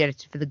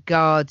editor for The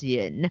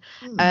Guardian,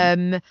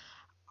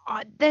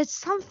 there's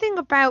something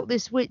about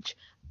this which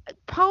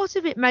part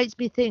of it makes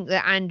me think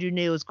that Andrew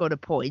Neil's got a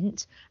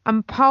point,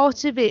 and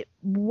part of it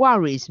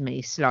worries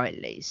me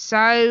slightly.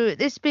 So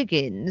this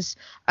begins.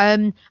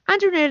 Andrew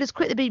Neil has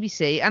quit the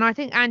BBC, and I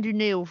think Andrew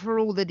Neil, for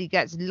all that he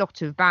gets a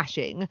lot of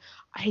bashing,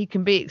 he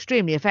can be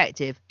extremely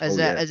effective as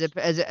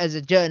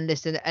a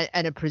journalist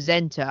and a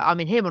presenter. I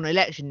mean, him on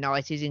election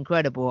night is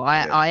incredible.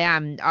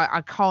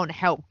 I can't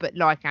help but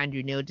like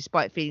Andrew Neil,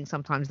 despite feeling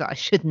sometimes that I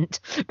shouldn't.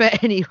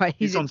 But anyway,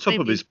 he's on top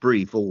of his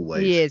brief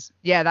always. He is.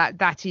 Yeah,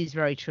 that is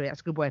very true.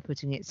 That's a good way of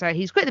putting it. So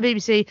he's quit the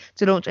BBC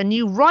to launch a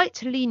new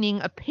right-leaning,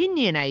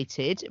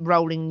 opinionated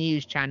rolling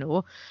news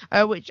channel,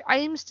 which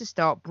aims to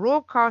start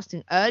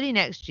broadcasting early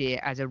next year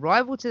as a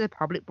rival to the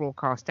public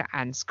broadcaster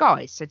and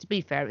Sky. So to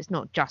be fair, it's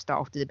not just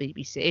after the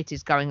BBC. It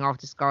is going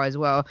after Sky as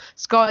well.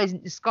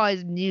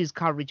 Sky's news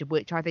coverage of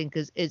which I think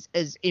has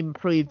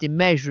improved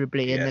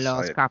immeasurably in the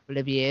last couple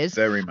of years.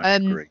 Very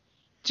much agree.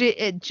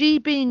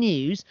 GB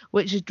News,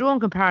 which has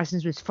drawn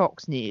comparisons with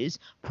Fox News,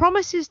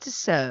 promises to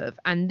serve,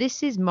 and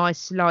this is my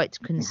slight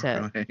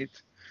concern,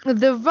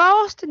 the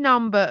vast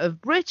number of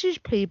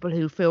British people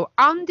who feel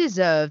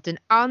undeserved and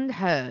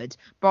unheard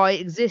by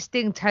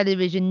existing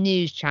television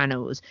news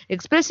channels,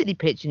 explicitly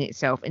pitching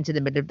itself into the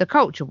middle of the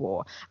culture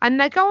war.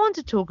 And they go on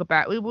to talk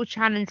about, we will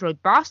challenge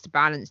robust,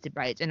 balanced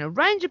debates and a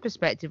range of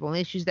perspective on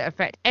issues that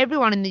affect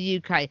everyone in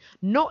the UK,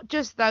 not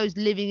just those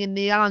living in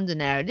the London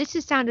area. This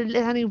is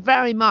sounding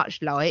very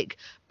much like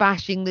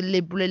bashing the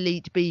liberal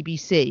elite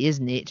BBC,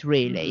 isn't it,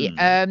 really?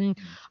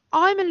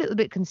 I'm a little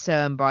bit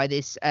concerned by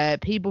this,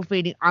 people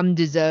feeling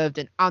undeserved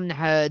and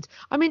unheard.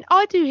 I mean,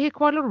 I do hear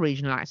quite a lot of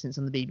regional accents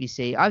on the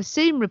BBC. I've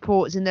seen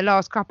reports in the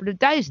last couple of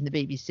days in the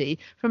BBC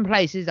from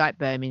places like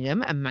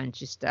Birmingham and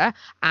Manchester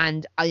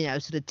and,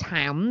 sort of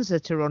towns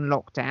that are on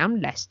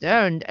lockdown, Leicester,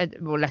 and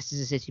well,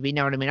 Leicester's a city, but you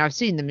know what I mean. I've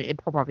seen them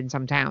pop up in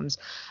some towns.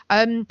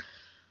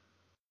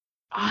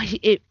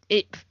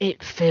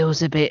 It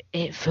feels a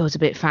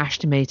bit fash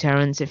to me,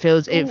 Terence. It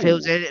feels a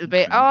little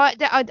bit.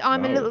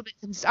 I'm a little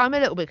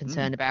bit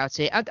concerned about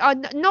it. I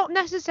not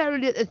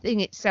necessarily that the thing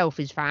itself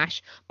is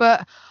fash,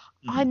 but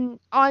I'm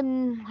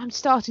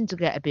starting to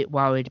get a bit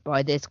worried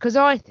by this, because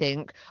I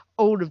think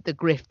all of the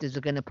grifters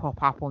are going to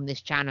pop up on this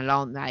channel,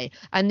 aren't they?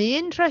 And the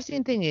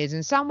interesting thing is,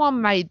 and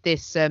someone made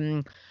this.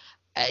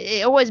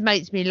 It always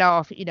makes me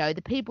laugh,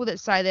 the people that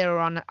say they're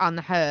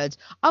unheard.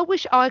 I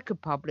wish I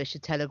could publish a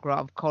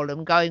Telegraph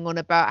column going on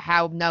about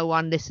how no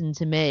one listened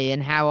to me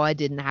and how I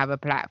didn't have a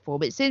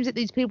platform. It seems that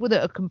these people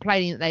that are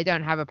complaining that they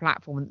don't have a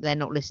platform, that they're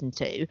not listened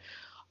to,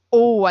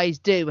 always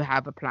do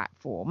have a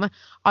platform.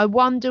 I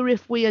wonder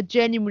if we are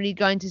genuinely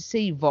going to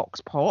see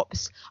vox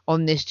pops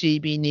on this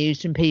GB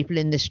News from people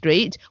in the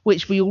street,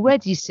 which we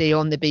already see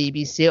on the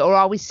BBC, or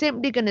are we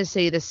simply going to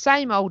see the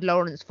same old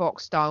Lawrence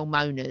Fox style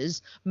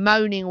moaners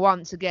moaning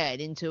once again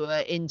into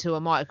a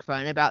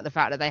microphone about the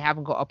fact that they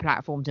haven't got a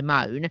platform to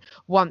moan,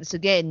 once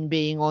again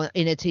being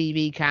in a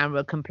TV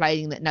camera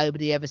complaining that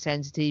nobody ever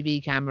sends a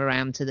TV camera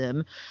around to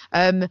them.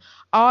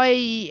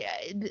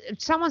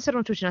 Someone said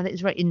on Twitter, and I think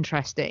it's very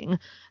interesting,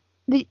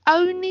 the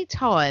only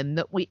time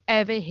that we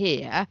ever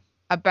hear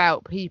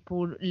about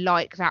people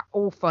like that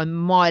author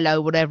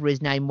Milo, whatever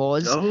his name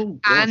was,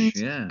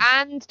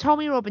 and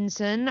Tommy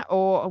Robinson,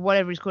 or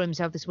whatever he's calling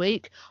himself this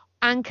week,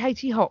 and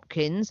Katie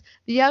Hopkins,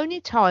 the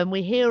only time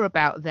we hear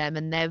about them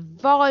and their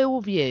vile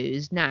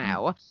views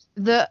now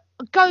that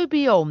go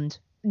beyond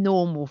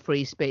normal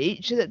free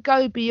speech, that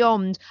go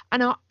beyond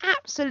and are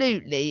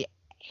absolutely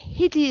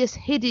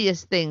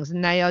hideous things,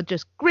 and they are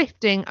just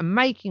grifting and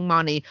making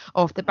money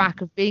off the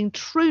back of being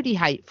truly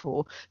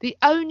hateful. The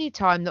only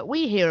time that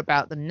we hear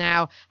about them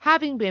now,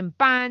 having been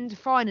banned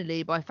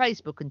finally by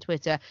Facebook and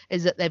Twitter,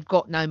 is that they've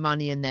got no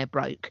money and they're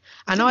broke.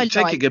 And you're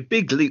taking a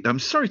big leap. I'm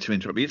sorry to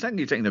interrupt you.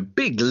 You're taking a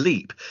big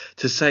leap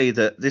to say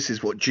that this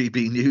is what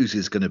GB News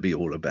is going to be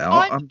all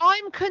about.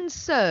 I'm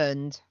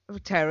concerned,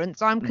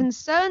 Terence. I'm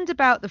concerned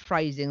about the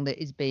phrasing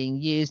that is being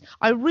used.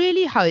 I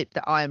really hope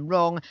that I am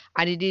wrong,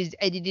 and it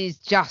is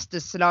just a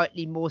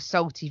slightly more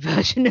salty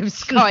version of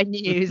Sky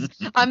News.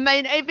 I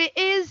mean, if it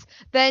is,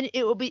 then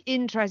it will be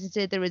interesting to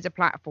see if there is a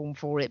platform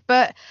for it.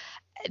 But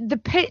the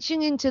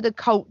pitching into the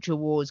culture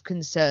wars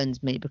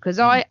concerns me, because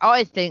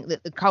I think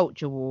that the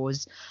culture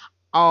wars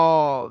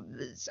are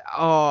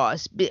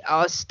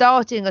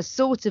starting a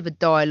sort of a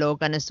dialogue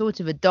and a sort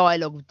of a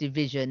dialogue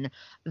division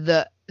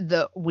that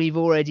we've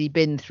already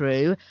been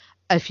through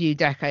a few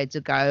decades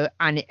ago,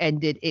 and it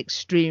ended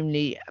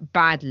extremely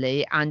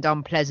badly and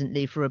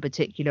unpleasantly for a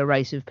particular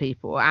race of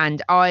people.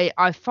 And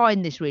I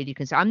find this really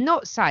concerning. I'm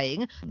not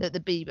saying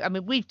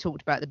that we've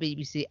talked about the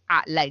BBC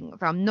at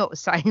length. I'm not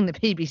saying the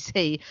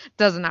BBC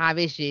doesn't have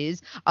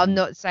issues. I'm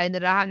not saying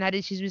that I haven't had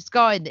issues with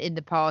Sky in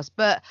the past,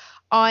 but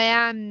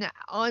I'm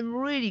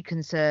really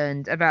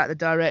concerned about the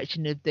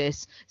direction of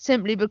this,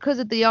 simply because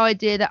of the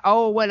idea that,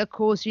 oh, well, of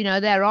course,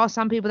 there are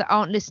some people that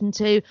aren't listened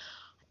to.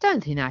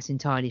 Don't think that's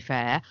entirely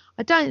fair.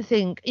 I don't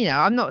think,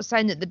 I'm not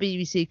saying that the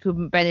BBC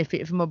couldn't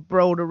benefit from a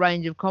broader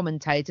range of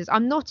commentators.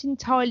 I'm not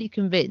entirely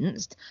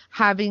convinced,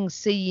 having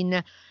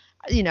seen,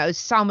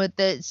 some of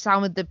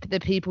the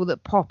people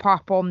that pop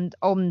up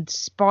on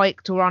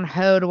Spiked or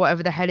Unheard or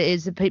whatever the hell it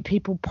is, the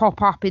people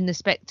pop up in The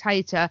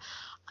Spectator.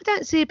 I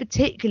don't see a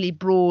particularly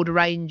broad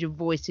range of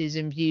voices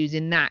and views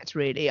in that,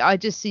 really. I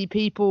just see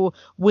people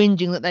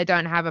whinging that they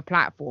don't have a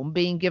platform,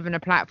 being given a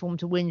platform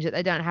to whinge that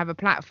they don't have a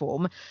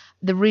platform.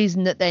 The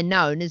reason that they're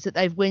known is that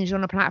they've whinged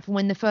on a platform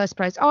in the first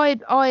place.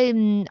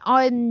 I'm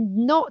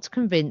not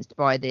convinced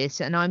by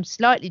this, and I'm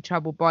slightly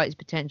troubled by its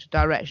potential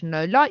direction,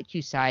 though. Like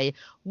you say,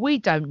 we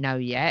don't know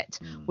yet.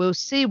 We'll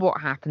see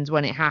what happens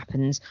when it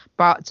happens,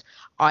 but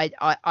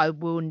I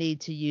will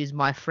need to use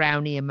my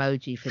frowny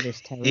emoji for this,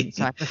 Terence,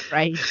 I'm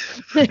afraid.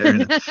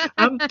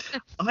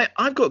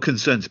 I've got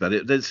concerns about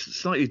it. They're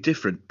slightly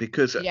different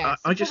because yes,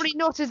 I just probably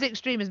not as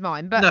extreme as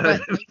mine, but, No.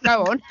 but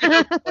go on.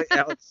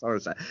 Sorry,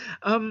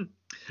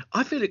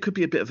 I feel it could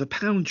be a bit of a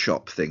pound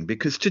shop thing,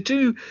 because to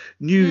do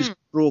news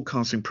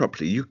broadcasting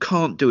properly, you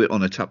can't do it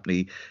on a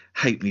tuppenny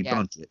halfpenny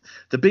budget.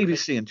 The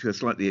BBC, and to a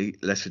slightly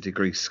lesser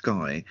degree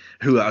Sky,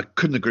 who I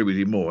couldn't agree with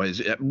you more,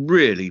 is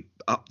really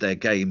up their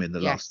game in the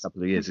last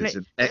couple of years. It's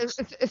an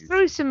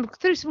through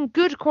some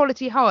good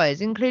quality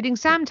hires, including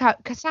Sam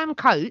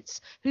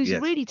Coates, who's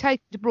really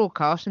taken to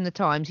broadcast from the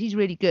Times. He's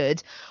really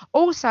good.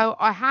 Also,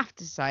 I have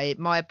to say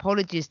my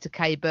apologies to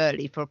Kay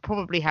Burley for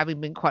probably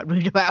having been quite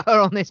rude about her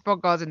on this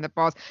podcast in the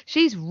past.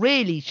 She's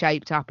really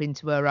shaped up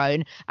into her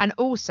own, and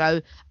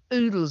also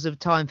oodles of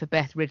time for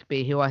Beth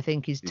Rigby, who I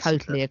think is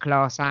totally a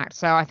class act.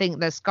 So I think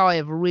the Sky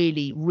have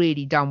really,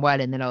 really done well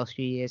in the last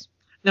few years.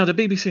 Now, the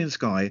BBC and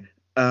Sky,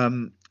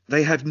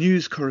 they have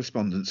news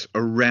correspondents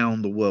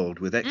around the world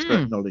with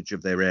expert knowledge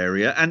of their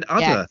area, and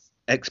other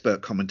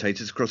expert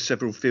commentators across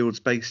several fields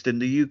based in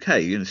the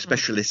UK,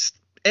 specialist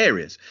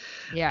areas.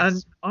 Yes.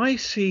 And I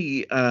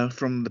see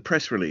from the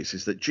press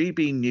releases that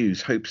GB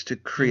News hopes to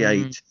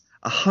create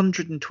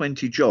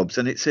 120 jobs,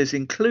 and it says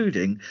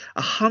including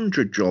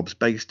 100 jobs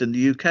based in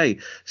the UK.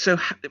 So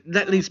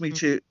that leads me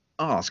to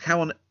ask,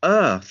 how on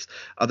earth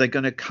are they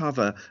going to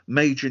cover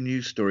major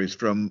news stories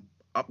from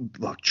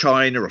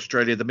China,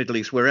 Australia, the Middle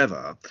East,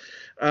 wherever?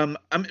 Now,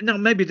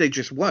 maybe they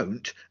just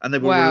won't, and they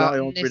will rely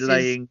on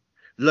relaying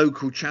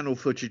local channel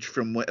footage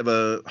from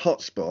whatever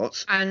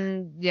hotspots.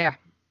 And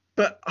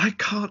but I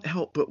can't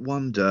help but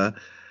wonder,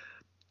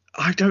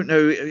 I don't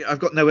know, I've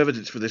got no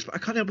evidence for this, but I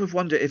can't help but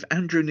wonder if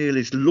Andrew Neil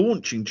is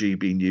launching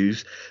GB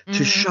News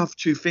to shove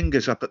two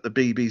fingers up at the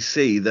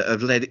BBC that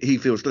have he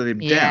feels let him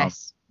down,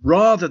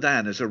 rather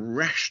than as a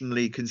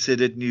rationally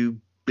considered new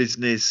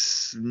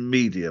business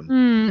medium.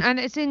 And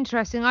it's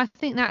interesting. I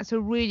think that's a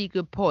really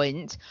good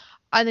point.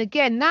 And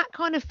again, that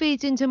kind of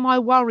feeds into my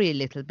worry a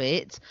little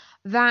bit,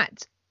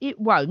 that it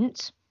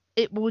won't.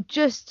 It will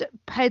just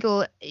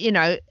peddle,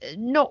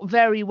 not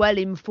very well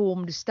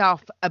informed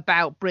stuff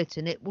about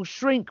Britain. It will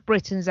shrink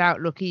Britain's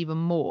outlook even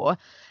more,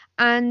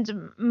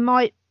 and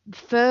might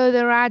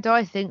further add,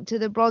 I think, to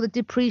the rather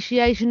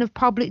depreciation of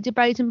public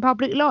debate and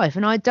public life.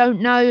 And I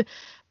don't know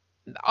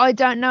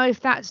if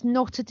that's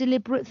not a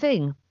deliberate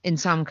thing in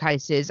some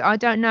cases. I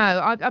don't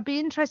know. I'd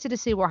be interested to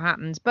see what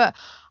happens. But,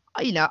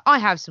 I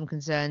have some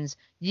concerns.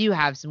 You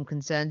have some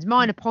concerns.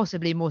 Mine are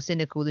possibly more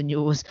cynical than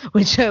yours,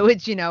 which are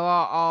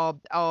I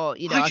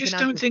just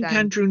don't think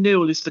Andrew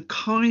Neil is the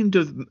kind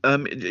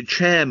of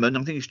chairman. I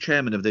think he's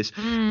chairman of this,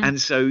 and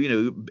so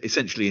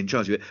essentially in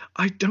charge of it.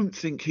 I don't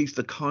think he's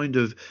the kind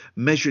of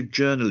measured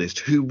journalist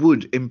who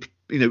would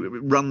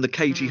run the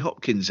Katie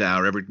Hopkins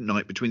hour every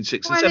night between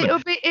 6 and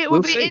 7. It'll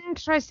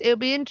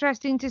be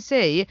interesting to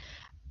see.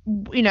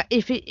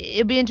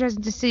 It'll be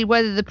interesting to see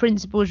whether the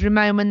principles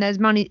remain when there's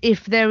money,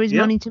 if there is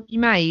money to be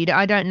made.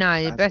 I don't know,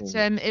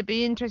 it'd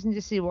be interesting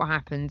to see what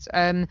happens.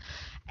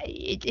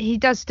 He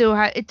does still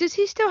have. Does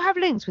he still have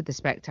links with the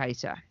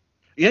Spectator?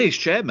 Yeah, he's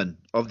chairman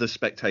of the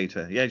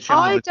Spectator. Yeah,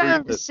 I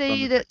don't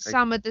see that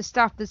some of the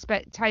stuff the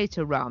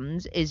Spectator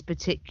runs is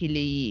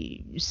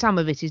particularly. Some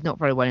of it is not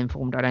very well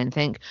informed, I don't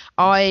think.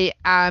 My.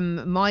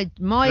 Can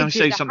I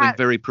say something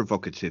very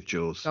provocative,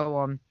 Jules? Go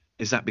on.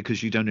 Is that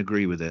because you don't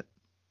agree with it?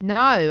 No,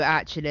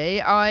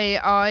 actually,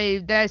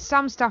 I there's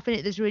some stuff in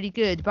it that's really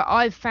good, but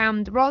I've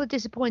found rather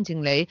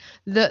disappointingly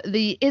that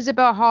the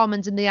Isabel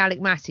Harmons and the Alec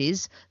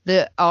Matties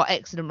that are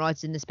excellent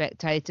writers in the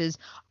Spectators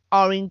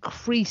are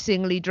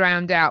increasingly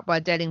drowned out by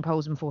Delling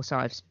Poles and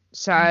Forsyths.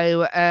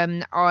 So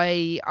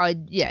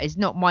it's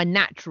not my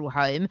natural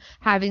home.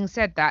 Having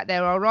said that,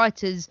 there are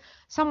writers.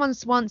 Someone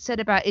once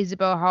said about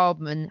Isabel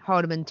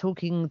Hardeman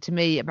talking to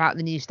me about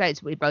the New States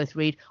that we both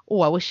read.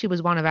 Oh, I wish she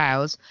was one of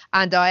ours.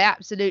 And I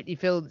absolutely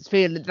feel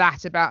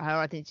that about her.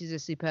 I think she's a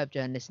superb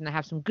journalist, and they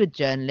have some good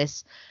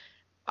journalists.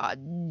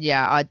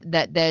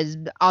 There's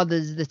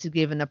others that are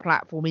given a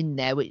platform in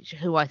there,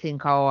 who I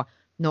think are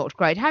not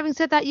great. Having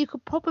said that, you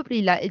could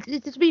probably,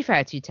 to be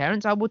fair to you,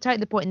 Terence, I will take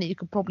the point that you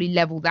could probably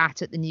level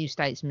that at the New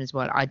Statesman as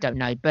well. I don't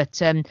know, but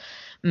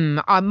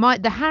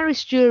the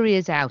Harris jury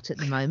is out at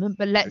the moment,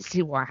 but let's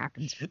see what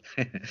happens.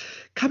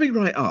 Coming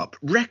right up,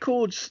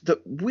 records that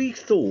we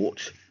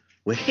thought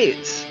were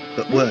hits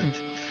but weren't.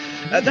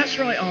 That's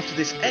right after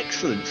this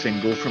excellent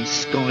single from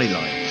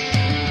Skylights.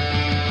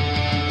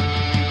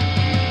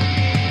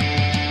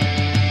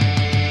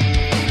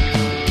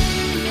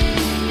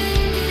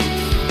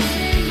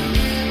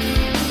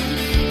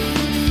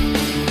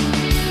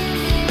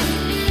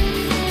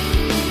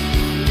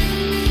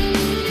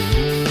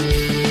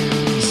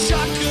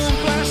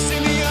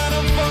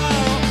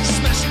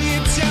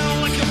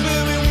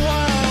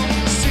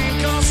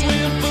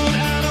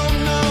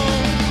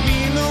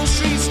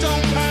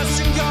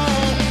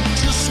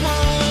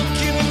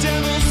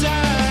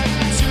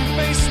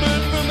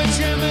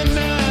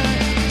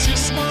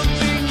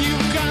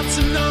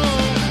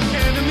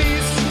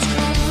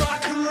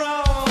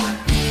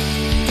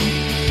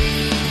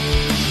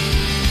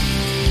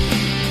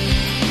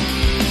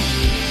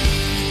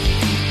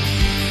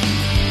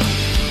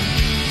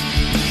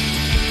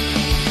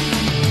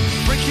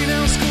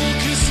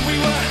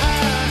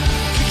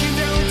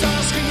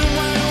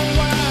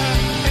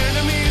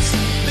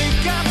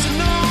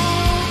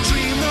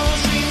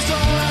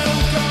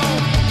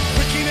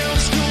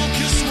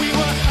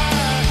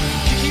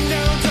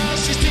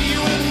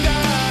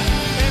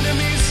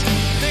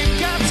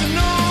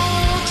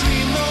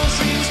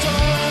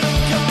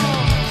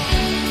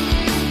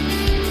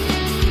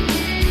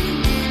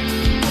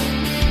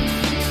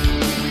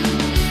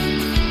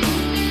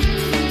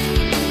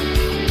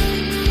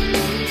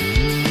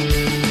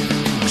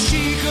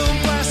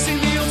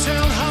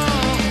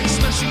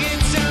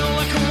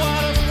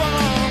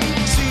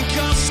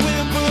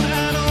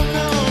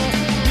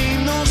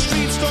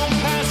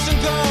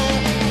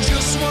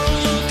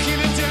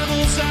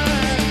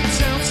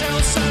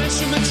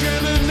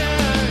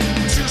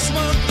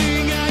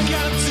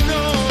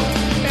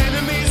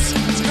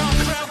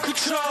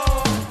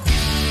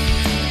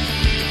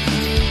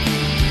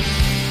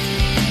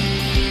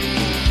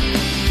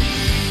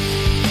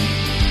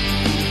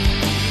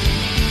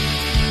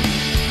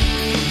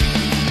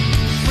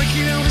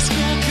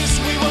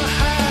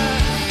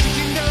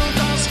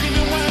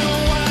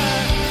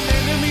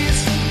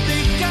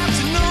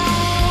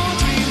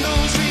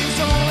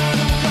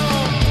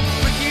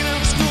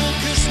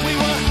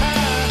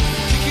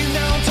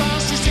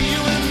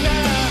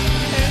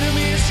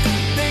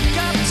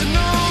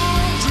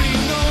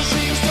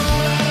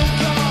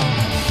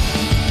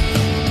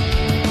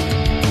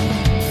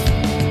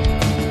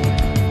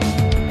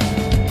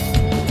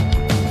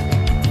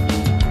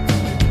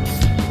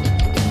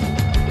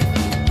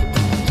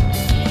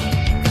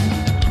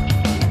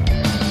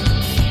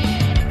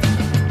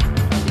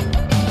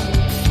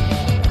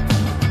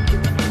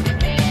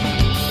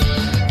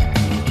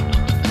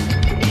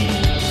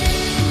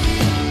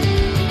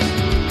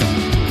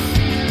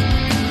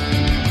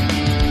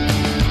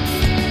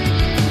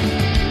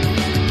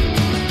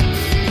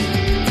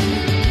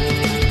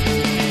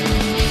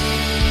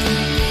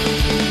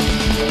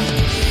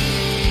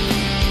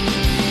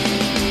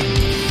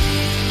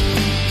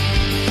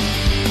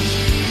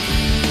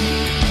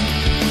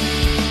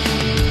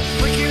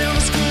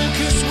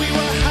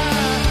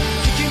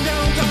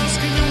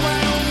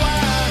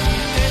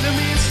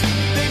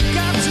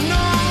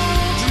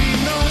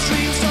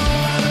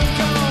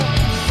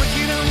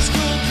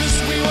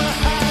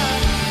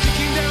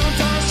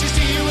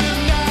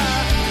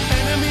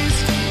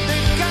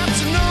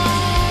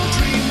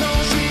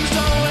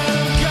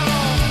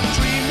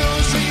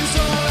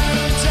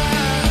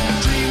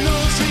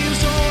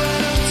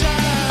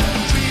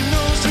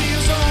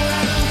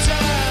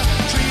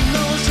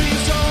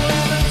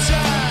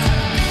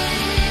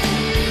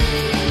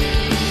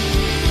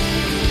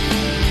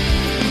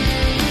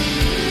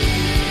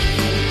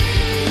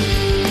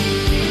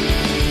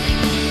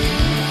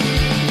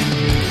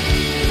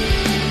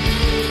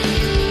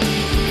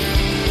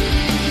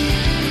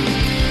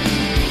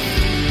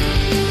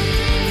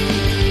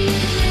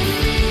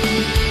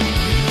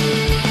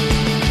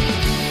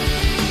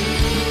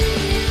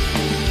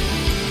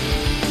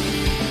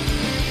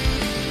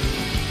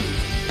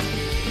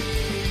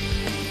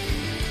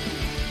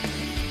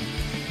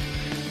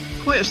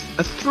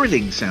 A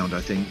thrilling sound,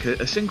 I think.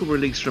 A single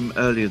release from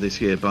earlier this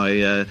year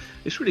by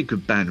this really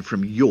good band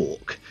from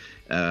York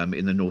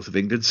in the north of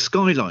England,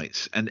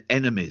 Skylights and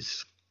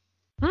Enemies.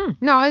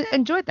 No, I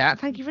enjoyed that.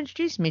 Thank you for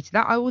introducing me to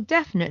that. I will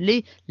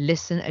definitely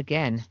listen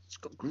again. It's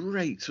got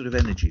great sort of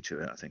energy to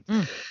it, I think.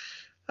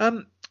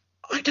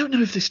 I don't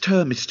know if this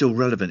term is still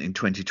relevant in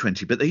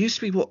 2020, but there used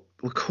to be what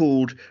were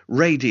called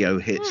radio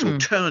hits or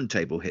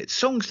turntable hits,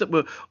 songs that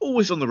were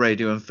always on the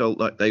radio and felt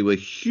like they were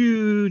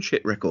huge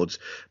hit records,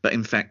 but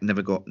in fact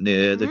never got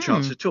near the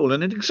charts at all.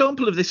 And an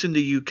example of this in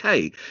the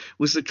UK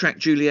was the track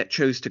Juliet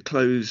chose to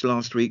close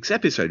last week's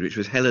episode, which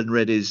was Helen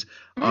Reddy's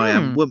I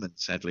Am Woman,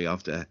 sadly,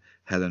 after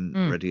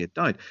Helen Reddy had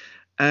died.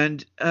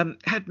 And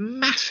had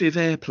massive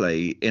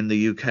airplay in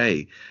the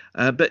UK,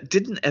 but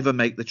didn't ever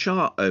make the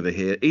chart over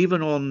here,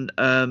 even on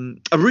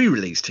a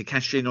re-release to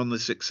cash in on the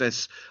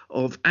success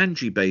of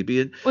Angie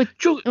Baby. And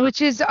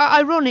which is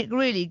ironic,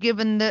 really,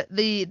 given that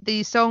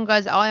the song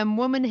goes, I Am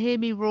Woman, Hear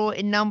Me Roar,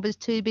 in numbers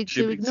too big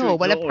to ignore.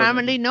 Well,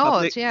 apparently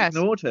not, yes.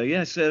 Ignored her,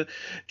 yes.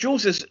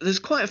 Jules, there's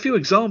quite a few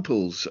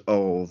examples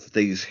of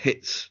these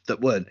hits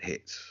that weren't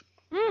hits.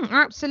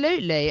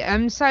 Absolutely.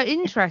 So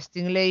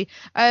interestingly,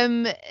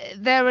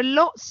 there are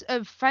lots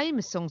of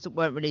famous songs that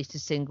weren't released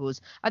as singles.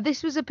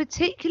 This was a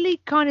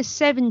particularly kind of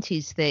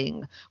 70s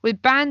thing,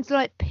 with bands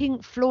like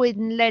Pink Floyd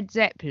and Led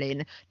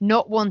Zeppelin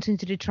not wanting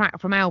to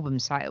detract from album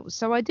sales.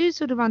 So I do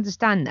sort of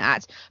understand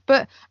that.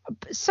 But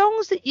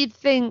songs that you'd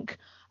think,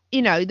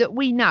 you know, that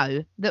we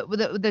know, that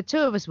the two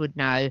of us would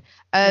know,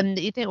 that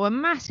you think were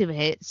massive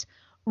hits.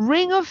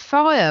 Ring of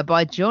Fire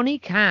by Johnny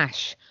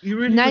Cash. You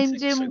really would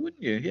think so, wouldn't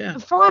you? Yeah.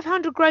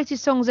 500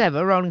 greatest songs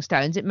ever, Rolling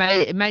Stones. It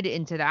made it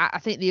into that. I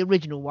think the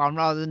original one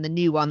rather than the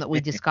new one that we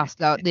discussed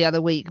the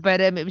other week. But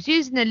it was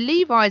used in a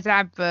Levi's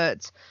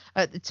advert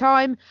at the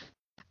time,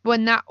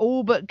 when that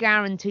all but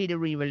guaranteed a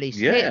re-release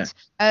hit.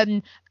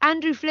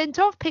 Andrew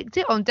Flintoff picked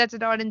it on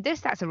Desert Island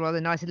Disc. That's a rather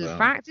nice little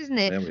fact, isn't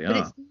it? But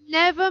it's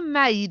never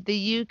made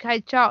the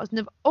UK charts. And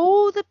of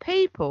all the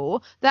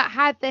people that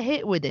had the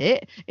hit with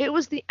it, it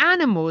was the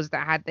Animals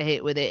that had the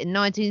hit with it in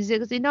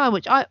 1969,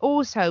 which I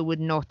also would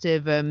not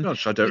have...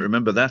 Gosh, I don't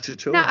remember that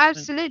at all. No,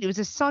 absolutely. It was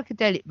a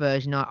psychedelic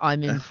version,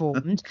 I'm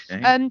informed.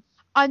 Okay.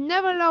 I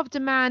Never Loved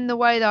a Man the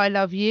Way That I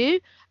Love You,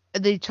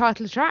 the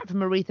title track from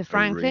Aretha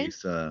Franklin.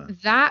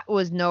 That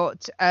was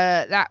not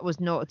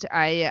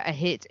a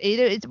hit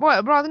either. It's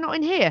rather not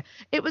in here.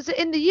 It was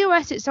in the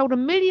US. It sold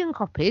 1 million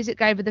copies. It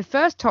gave her the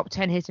first top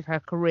 10 hit of her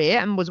career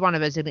and was one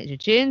of her signature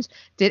tunes.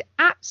 Did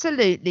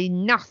absolutely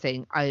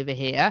nothing over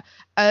here.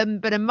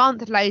 But a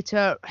month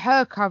later,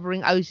 her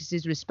covering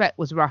Otis's Respect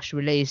was rush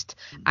released,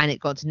 and it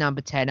got to number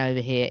 10 over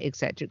here,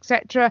 etc.,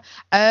 etc.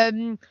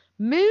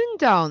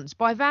 Moondance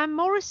by Van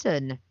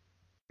Morrison.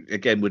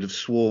 Again, would have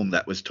sworn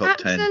that was top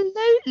 10.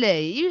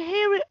 Absolutely. You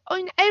hear it. I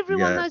mean,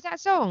 everyone knows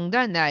that song,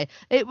 don't they?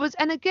 It was,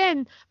 and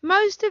again,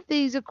 most of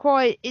these are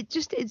quite,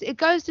 it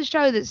goes to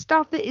show that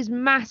stuff that is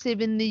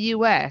massive in the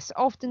US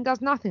often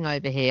does nothing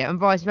over here, and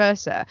vice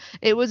versa.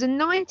 It was a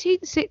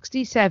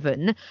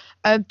 1967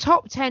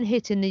 top 10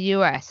 hit in the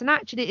US, and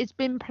actually it's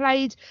been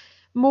played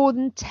more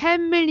than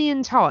 10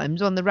 million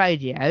times on the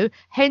radio,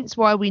 hence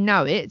why we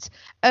know it.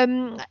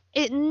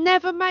 It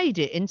never made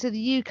it into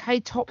the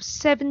UK top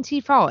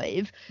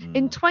 75.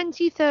 In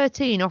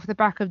 2013, off the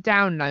back of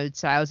download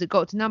sales, it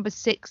got to number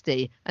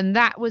 60, and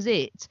that was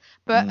it.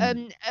 But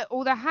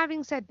although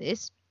having said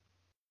this,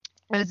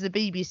 as the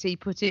BBC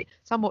put it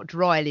somewhat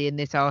dryly in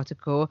this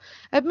article,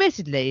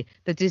 admittedly,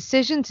 the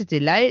decision to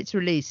delay its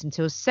release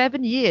until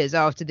 7 years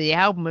after the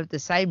album of the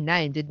same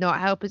name did not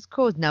help its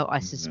cause. No, I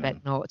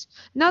suspect not.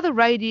 Another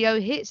radio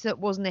hit that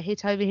wasn't a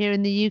hit over here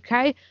in the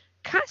UK,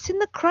 Cats in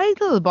the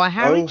Cradle by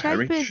Harry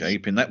Chapin. Harry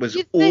Chapin. That was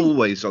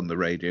always on the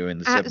radio in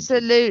the 70s.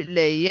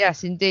 Absolutely,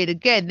 yes, indeed.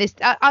 Again,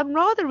 I'm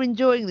rather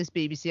enjoying this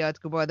BBC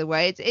article, by the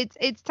way.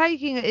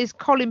 It's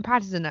Colin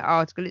Patterson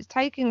article. It's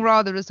taking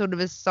rather a sort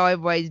of a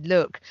sideways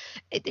look.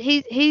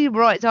 He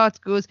writes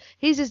articles.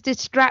 He's as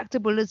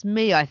distractible as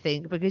me, I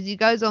think, because he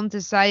goes on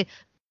to say,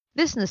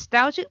 this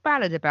nostalgic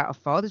ballad about a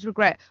father's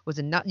regret was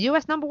a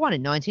US number 1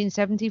 in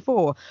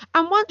 1974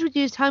 and once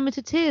reduced Homer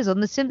to tears on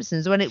The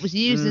Simpsons when it was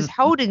used as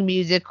holding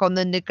music on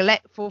the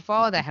Neglectful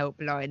Father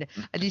helpline.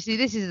 And you see,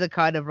 this is the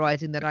kind of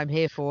writing that I'm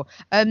here for.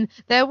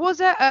 There was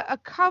a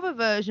cover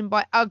version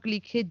by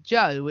Ugly Kid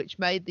Joe, which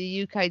made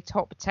the UK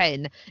top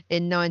 10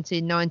 in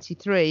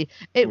 1993.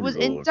 It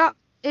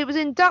was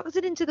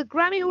inducted into the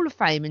Grammy Hall of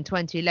Fame in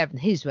 2011.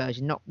 His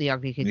version, not the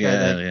Ugly Kid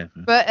Joe. Yeah.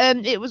 But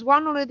it was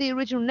one on the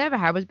original Never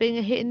Have as being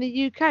a hit in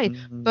the UK.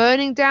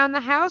 Burning Down the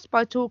House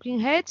by Talking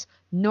Heads,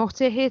 not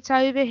a hit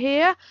over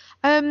here.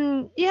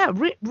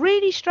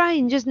 Really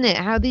strange, isn't it?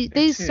 How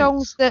these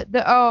songs that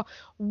are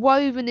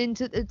woven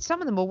into,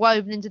 some of them are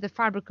woven into the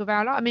fabric of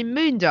our life. I mean,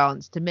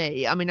 Moondance to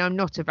me, I mean, I'm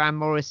not a Van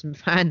Morrison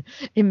fan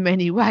in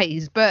many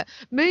ways, but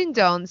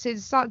Moondance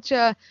is such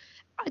a,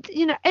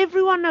 you know,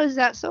 everyone knows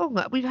that song.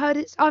 I've heard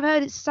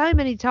it so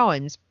many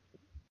times.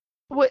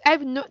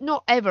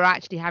 Not ever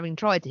actually having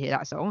tried to hear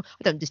that song.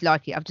 I don't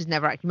dislike it. I've just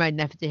never actually made an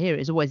effort to hear it.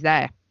 It's always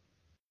there.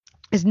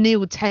 It's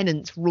Neil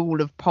Tennant's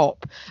rule of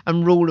pop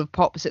and rule of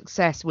pop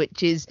success,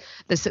 which is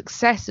the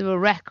success of a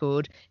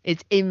record is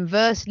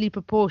inversely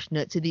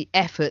proportionate to the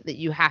effort that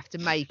you have to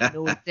make in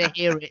order to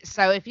hear it.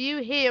 So if you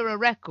hear a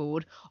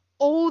record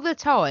all the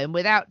time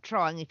without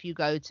trying. If you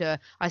go to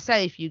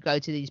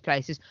these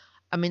places,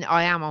 I mean,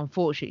 I am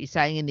unfortunately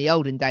saying in the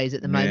olden days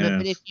at the moment,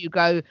 but if Yes. you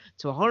go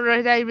to a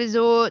holiday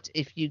resort,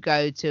 if you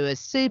go to a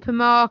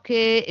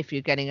supermarket, if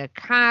you're getting a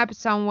cab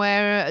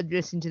somewhere,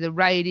 listening to the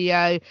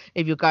radio,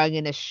 if you're going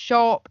in a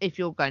shop, if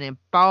you're going in a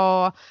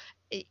bar,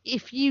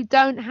 if you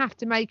don't have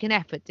to make an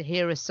effort to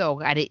hear a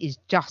song and it is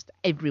just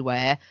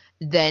everywhere,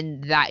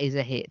 then that is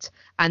a hit.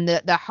 And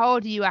the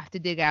harder you have to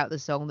dig out the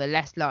song, the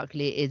less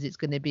likely it is it's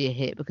going to be a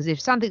hit. Because if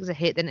something's a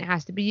hit, then it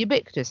has to be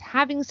ubiquitous.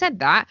 Having said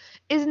that,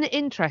 isn't it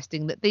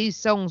interesting that these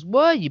songs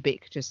were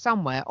ubiquitous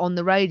somewhere on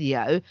the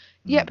radio,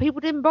 yet people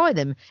didn't buy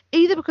them,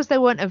 either because they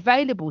weren't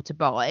available to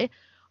buy,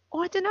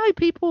 or I don't know,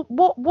 people,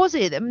 what was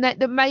it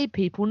that made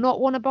people not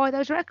want to buy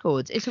those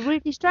records? It's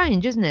really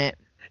strange, isn't it?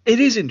 It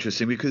is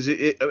interesting because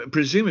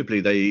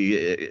presumably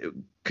they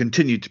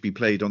continued to be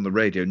played on the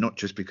radio, not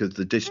just because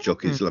the disc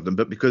jockeys loved them,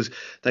 but because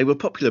they were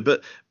popular.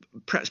 But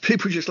perhaps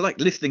people just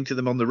liked listening to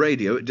them on the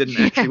radio. It didn't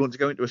actually want to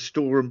go into a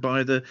store and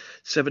buy the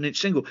 7-inch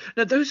single.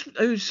 Now,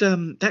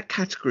 that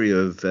category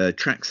of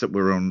tracks that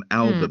were on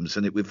albums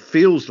and it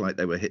feels like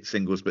they were hit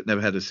singles but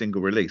never had a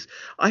single release.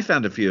 I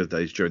found a few of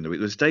those during the week.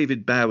 There was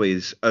David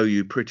Bowie's "Oh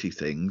You Pretty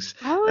Things,"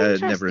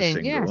 never a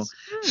single. Yes.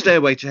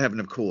 "Stairway to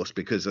Heaven," of course,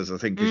 because as you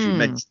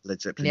mentioned,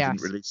 Led Zeppelin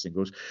didn't release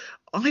singles.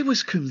 I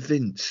was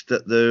convinced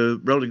that the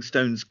Rolling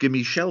Stones'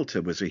 "Gimme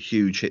Shelter" was a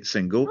huge hit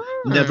single,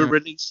 never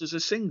released as a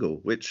single,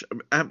 which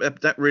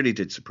that really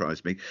did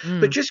surprise me.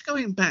 But just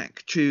going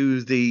back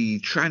to the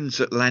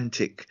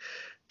transatlantic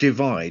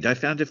divide, I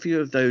found a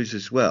few of those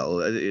as well,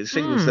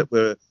 singles that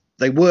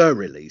were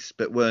released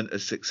but weren't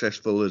as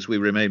successful as we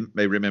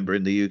may remember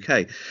in the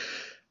UK.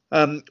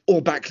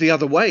 Or back the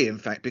other way, in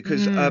fact,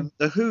 because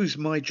The Who's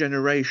 "My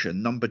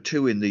Generation," number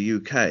 2 in the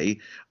UK,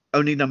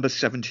 only number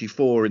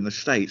 74 in the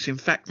States. In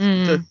fact,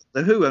 the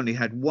Who only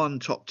had one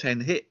top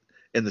 10 hit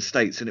in the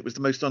States, and it was the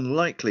most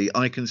unlikely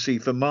 "I Can See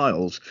for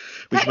Miles,"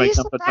 which made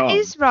number 9. That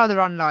is rather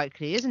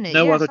unlikely, isn't it?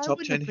 No other I top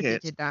wouldn't 10 have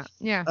predicted hits. that.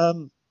 Yeah.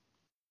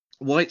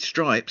 White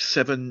Stripes'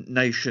 "Seven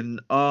Nation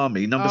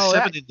Army," number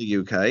 7 in the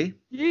UK.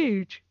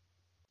 Huge.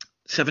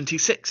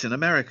 76 in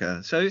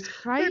America. So it's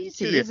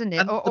crazy, isn't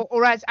it?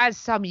 Or as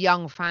some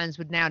young fans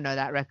would now know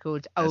that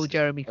record,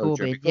 Jeremy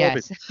Corbyn.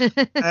 Yes.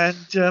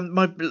 And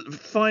my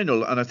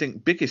final and I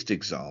think biggest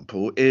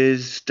example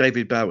is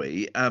David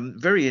Bowie.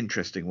 Very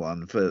interesting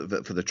one for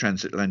the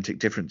transatlantic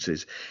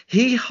differences.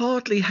 He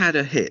hardly had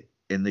a hit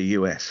in the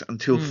US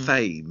until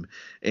Fame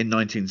in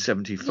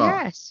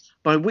 1975,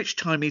 by which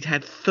time he'd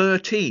had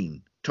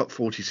 13 top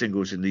 40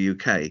 singles in the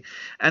UK.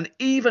 And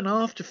even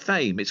after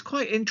Fame, it's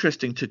quite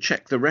interesting to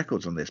check the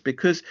records on this,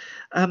 because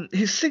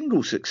his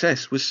single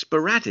success was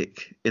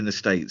sporadic in the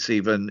States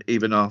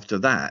even after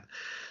that.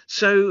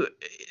 So,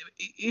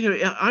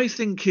 I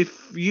think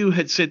if you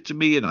had said to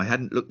me, and I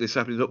hadn't looked this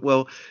up, and thought,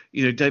 well,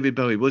 David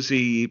Bowie, was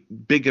he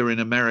bigger in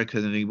America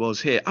than he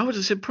was here? I would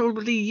have said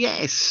probably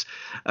yes,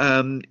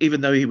 even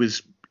though he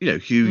was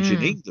huge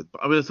in England.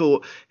 But I would have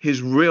thought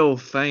his real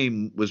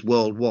fame was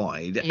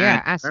worldwide.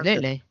 Yeah,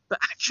 absolutely. But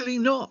actually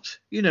not.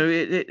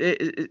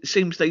 It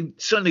seems they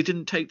certainly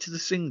didn't take to the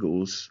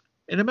singles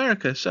in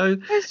America. So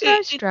it's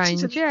so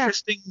strange. It's an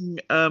interesting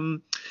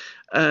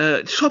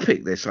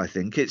topic, this, I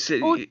think.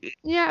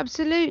 Yeah,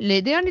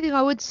 absolutely. The only thing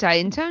I would say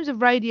in terms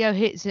of radio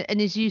hits,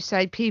 and as you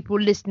say, people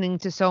listening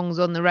to songs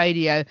on the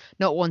radio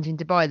not wanting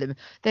to buy them,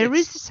 there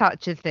is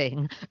such a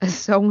thing as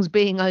songs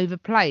being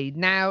overplayed.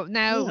 Now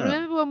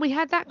remember when we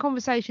had that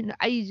conversation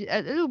a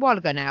little while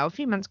ago now, a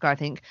few months ago I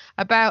think,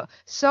 about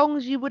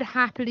songs you would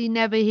happily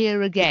never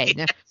hear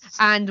again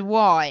and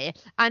why.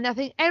 And I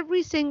think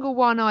every single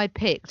one I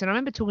picked, and I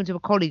remember talking to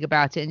a colleague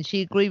about it and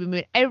she agreed with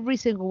me, every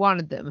single one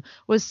of them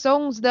was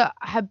songs that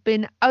have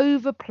been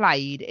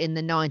overplayed in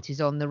the 90s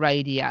on the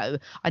radio.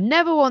 I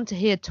never want to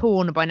hear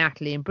 "Torn" by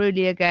Natalie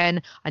Imbruglia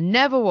again. I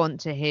never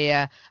want to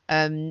hear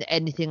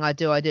 "Anything I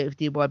Do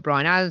With You" by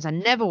Bryan Adams. I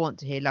never want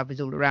to hear "Love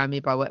Is All Around Me"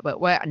 by Wet Wet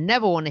Wet. I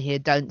never want to hear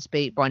 "Don't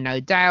Speak" by No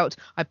Doubt.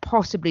 I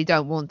possibly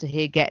don't want to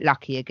hear "Get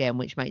Lucky" again,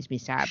 which makes me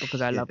sad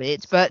because I love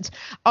it. But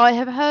I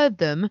have heard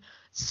them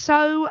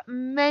so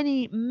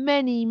many,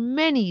 many,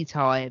 many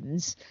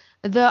times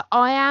that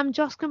I am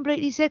just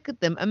completely sick of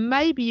them. And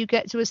maybe you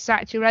get to a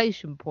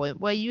saturation point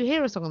where you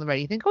hear a song on the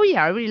radio, you think, oh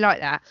yeah, I really like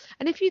that.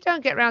 And if you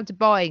don't get around to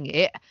buying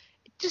it,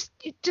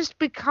 it just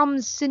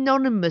becomes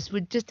synonymous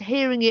with just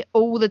hearing it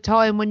all the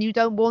time when you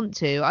don't want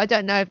to. I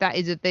don't know if that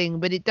is a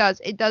thing, but it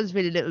does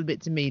feel a little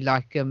bit to me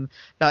like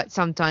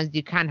sometimes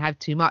you can have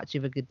too much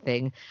of a good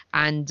thing,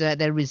 and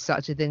there is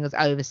such a thing as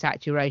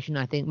oversaturation.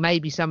 I think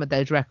maybe some of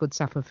those records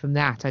suffer from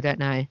that. I don't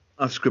know.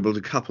 I've scribbled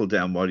a couple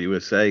down while you were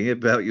saying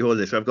about your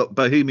list. I've got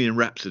Bohemian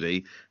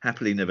Rhapsody,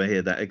 happily never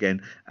hear that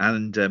again,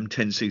 and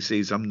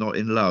 10cc's I'm Not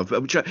in Love,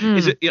 which I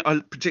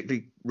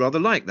particularly rather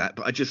like that,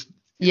 but I just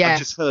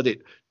heard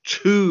it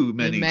too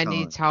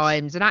many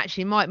times. And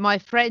actually, my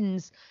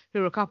friends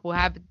who are a couple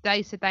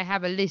they said they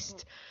have a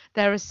list.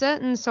 There are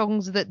certain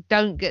songs that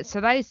don't get, so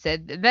they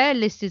said their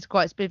list is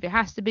quite specific. It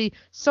has to be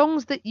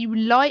songs that you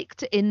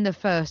liked in the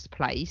first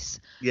place,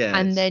 Yes.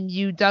 and then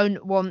you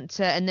don't want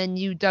to, and then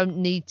you don't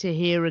need to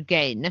hear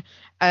again,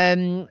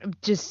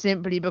 just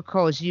simply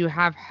because you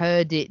have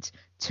heard it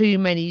too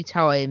many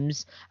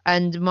times.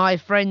 And my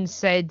friend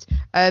said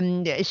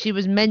she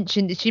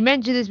mentioned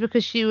this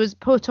because she was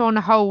put on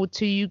hold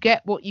to You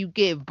Get What You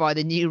Give by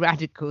the New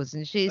Radicals,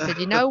 and she said,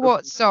 you know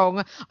what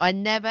song I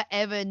never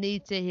ever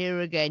need to hear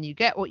again? You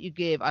Get What You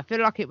Give. I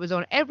feel like it was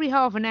on every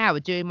half an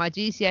hour during my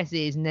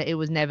GCSEs and it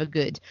was never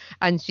good.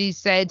 And she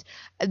said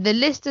the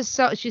list of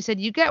songs, she said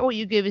You Get What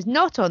You Give is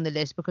not on the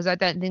list because I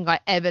don't think I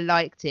ever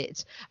liked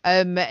it.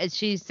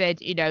 She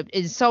said,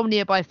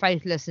 Insomnia by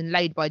Faithless and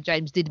Laid by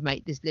James did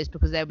make this list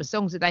because there were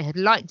songs that they had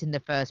liked in the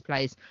first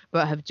place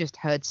but have just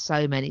heard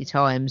so many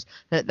times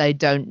that they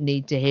don't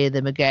need to hear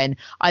them again.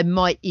 I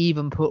might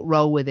even put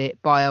Roll With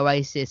It by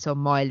Oasis on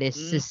my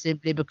list just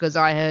simply because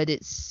I heard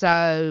it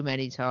so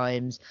many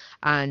times,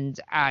 and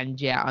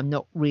yeah, I'm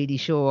not really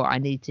sure I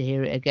need to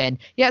hear it again.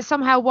 Yet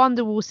somehow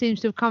Wonderwall seems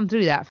to have come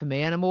through that for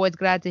me, and I'm always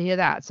glad to hear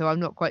that, so I'm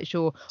not quite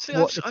sure. See,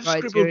 I've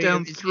scribbled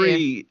down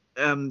three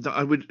that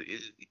I would,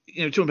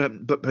 talking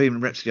about Bohemian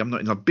Rhapsody, I'm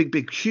not in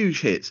big, huge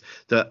hits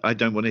that I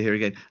don't want to hear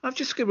again. I've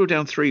just scribbled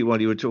down three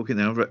while you were talking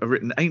there. I've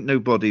written Ain't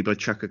Nobody by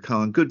Chaka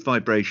Khan, Good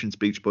Vibrations,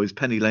 Beach Boys,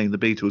 Penny Lane, The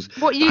Beatles.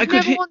 What, you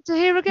never want to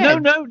hear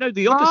again? No,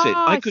 the opposite.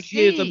 I could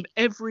hear them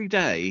every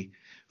day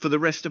for the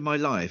rest of my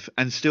life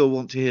and still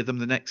want to hear them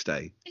the next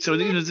day. So,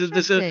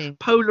 there's a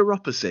polar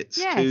opposites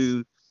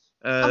to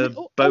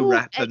Bo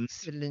Rap and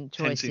excellent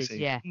choices. 10cc.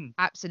 Yeah,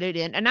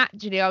 absolutely. And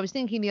actually, I was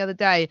thinking the other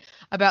day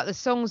about the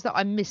songs that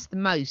I miss the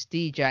most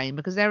DJing,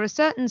 because there are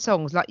certain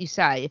songs, like you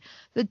say,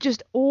 that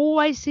just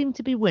always seem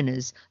to be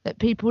winners, that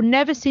people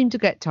never seem to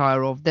get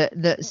tired of,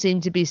 that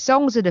seem to be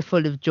songs that are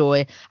full of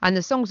joy. And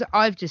the songs that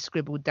I've just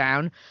scribbled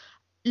down,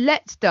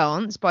 Let's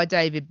Dance by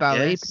David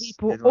Bowie. Yes,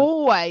 people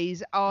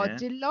always are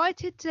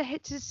delighted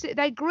to sit.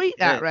 They greet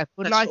that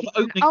record like it's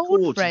an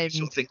old friend.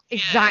 Sort of thing.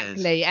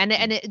 Exactly, and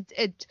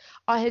it.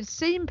 I have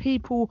seen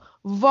people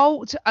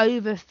vault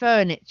over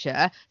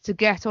furniture to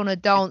get on a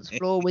dance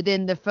floor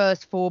within the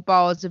first 4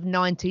 bars of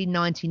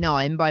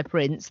 1999 by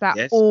Prince.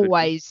 That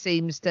always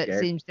seems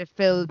to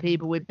fill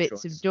people with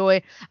bits of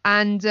joy.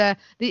 And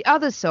the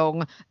other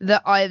song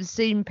that I have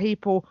seen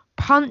people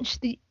punch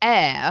the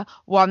air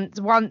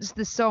once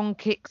the song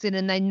kicks in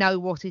and they know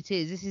what it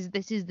is.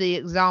 This is the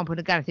example, and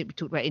again, I think we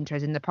talked about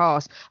intros in the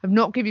past, of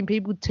not giving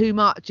people too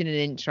much in an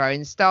intro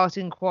and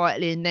starting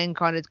quietly and then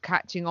kind of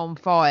catching on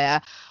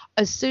fire.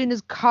 As soon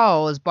as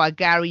Cars by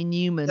Gary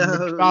Newman,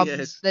 the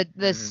drums,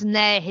 the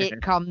snare hit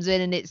comes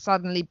in and it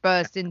suddenly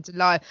bursts into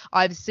life.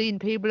 I've seen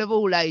people of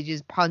all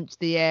ages punch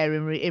the air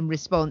in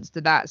response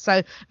to that.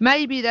 So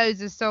maybe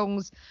those are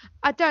songs.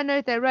 I don't know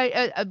if they're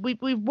right.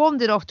 We've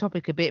wandered off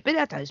topic a bit, but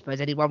I don't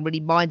suppose anyone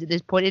really minds at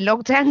this point in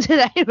lockdown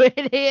today.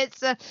 Really,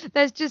 it's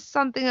there's just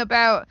something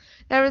about,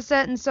 there are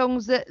certain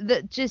songs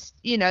that just,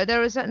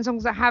 there are certain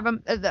songs that have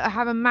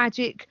a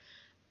magic.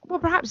 Well,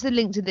 perhaps the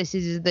link to this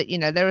is that,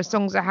 there are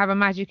songs that have a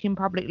magic in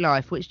public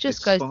life, which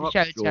just goes to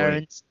show,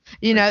 Terence,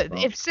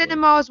 if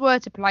cinemas were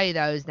to play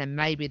those, then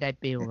maybe they'd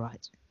be all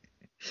right.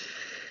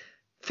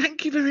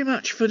 Thank you very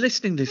much for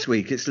listening this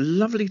week. It's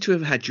lovely to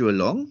have had you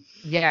along.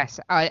 Yes,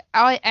 I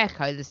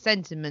echo the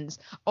sentiments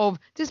of,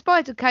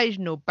 despite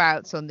occasional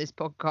bouts on this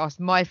podcast,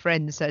 my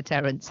friend Sir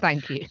Terence.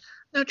 Thank you.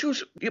 Now,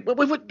 Jules,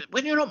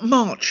 when you're not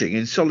marching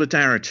in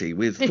solidarity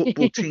with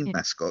football team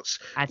mascots,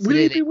 will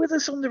you be with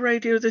us on the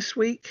radio this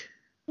week?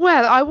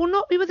 Well, I will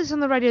not be with us on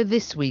the radio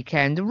this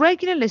weekend.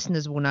 Regular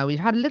listeners will know we've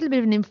had a little bit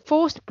of an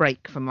enforced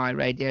break from my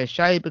radio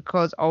show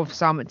because of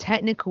some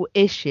technical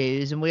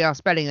issues, and we are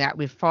spelling that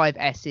with 5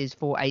 S's,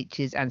 4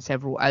 H's and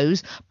several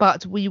O's.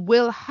 But we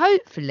will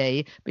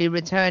hopefully be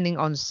returning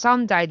on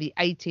Sunday, the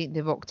 18th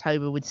of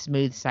October, with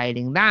smooth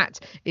sailing.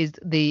 That is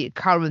the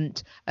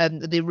current,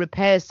 the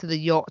repairs to the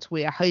yacht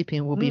we are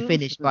hoping will be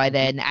finished by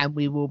then, and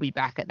we will be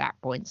back at that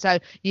point. So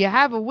you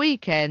have a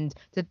weekend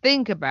to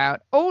think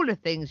about all the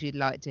things you'd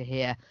like to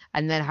hear,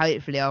 and then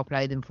hopefully I'll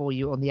play them for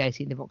you on the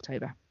 18th of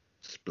October.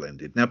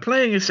 Splendid. Now,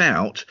 playing us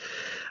out,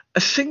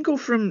 a single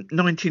from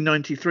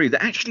 1993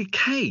 that actually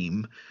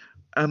came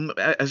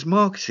as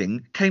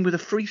marketing, came with a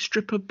free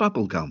strip of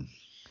bubblegum.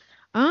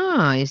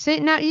 Ah, you see,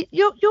 now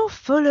you're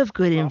full of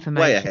good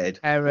information, way ahead,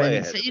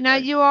 Terence.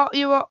 You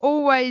are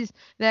always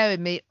there with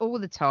me all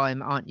the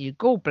time, aren't you?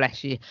 God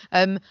bless you.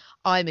 I'm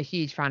a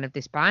huge fan of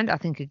this band. I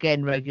think,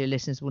 again, regular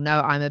listeners will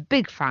know I'm a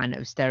big fan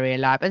of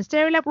Stereolab, and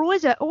Stereolab were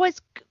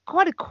always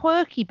quite a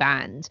quirky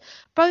band,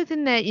 both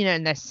in their,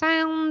 in their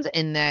sound,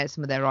 in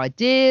some of their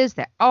ideas,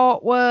 their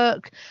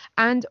artwork,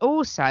 and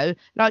also,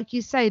 like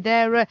you say,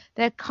 their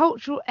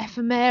cultural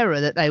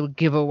ephemera that they would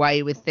give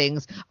away with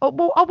things.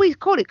 We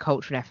call it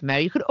cultural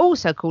ephemera. You could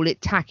also call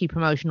it tacky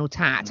promotional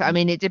tat. I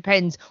mean, it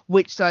depends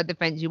which side of the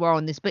fence you are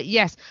on this, but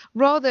yes,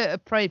 rather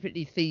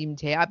appropriately themed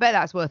here. I bet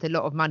that's worth a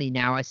lot of money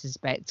now, I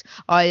suspect.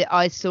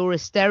 I saw a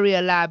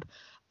Stereolab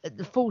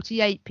the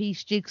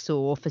 48-piece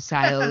jigsaw for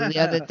sale the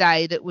other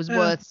day that was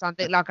worth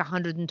something like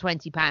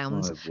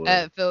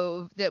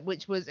 £120,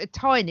 which was a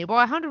tiny.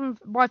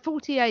 By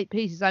 48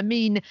 pieces, I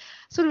mean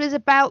sort of is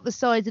about the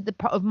size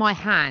of my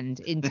hand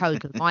in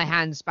total. My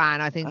hand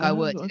span, I think I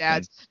worked it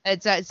out.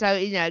 And so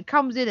it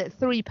comes in at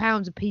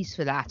 £3 a piece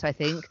for that. I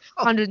think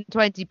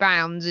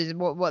 £120 is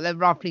what they're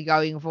roughly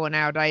going for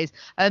nowadays.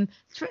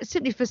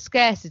 Simply for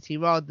scarcity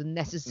rather than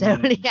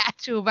necessarily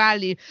actual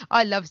value.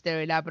 I love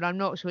Stereolab, but I'm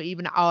not sure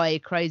even I,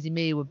 crazy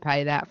me, would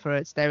pay that for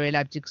a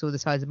Stereolab jigsaw the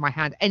size of my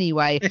hand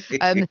anyway.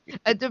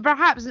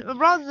 Perhaps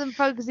rather than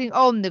focusing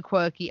on the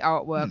quirky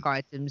artwork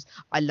items,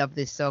 I love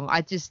this song.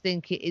 I just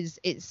think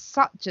it's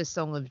such a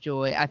song of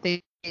joy. I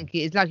think it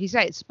is, like you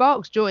say, it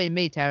sparks joy in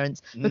me,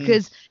 Terence,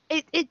 because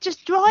it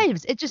just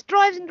drives. It just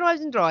drives and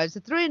drives and drives for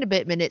 3 and a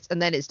bit minutes,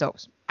 and then it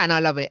stops. And I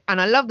love it.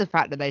 And I love the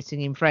fact that they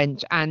sing in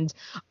French. And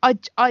I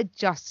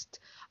just...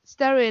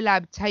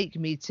 Stereolab take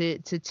me to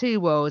two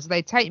worlds.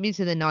 They take me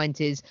to the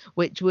 90s,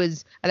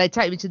 and they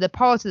take me to the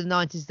part of the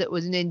 90s that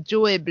was an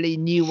enjoyably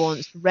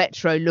nuanced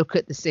retro look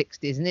at the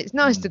 60s. And it's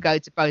nice to go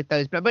to both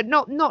those, but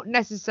not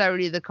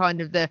necessarily the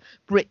kind of the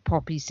Brit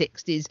poppy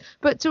 60s,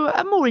 but to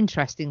a more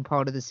interesting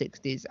part of the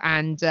 60s.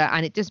 And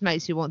it just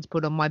makes you want to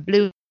put on my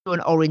blue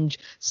and orange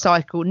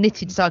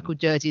knitted cycle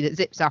jersey that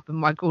zips up and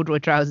my corduroy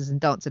trousers and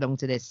dance along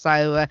to this.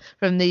 So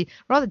from the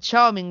rather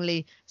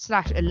charmingly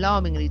 /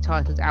 alarmingly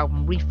titled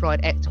album Refried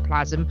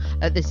Ectoplasm,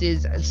 this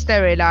is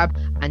Stereolab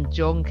and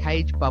John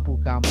Cage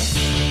Bubblegum.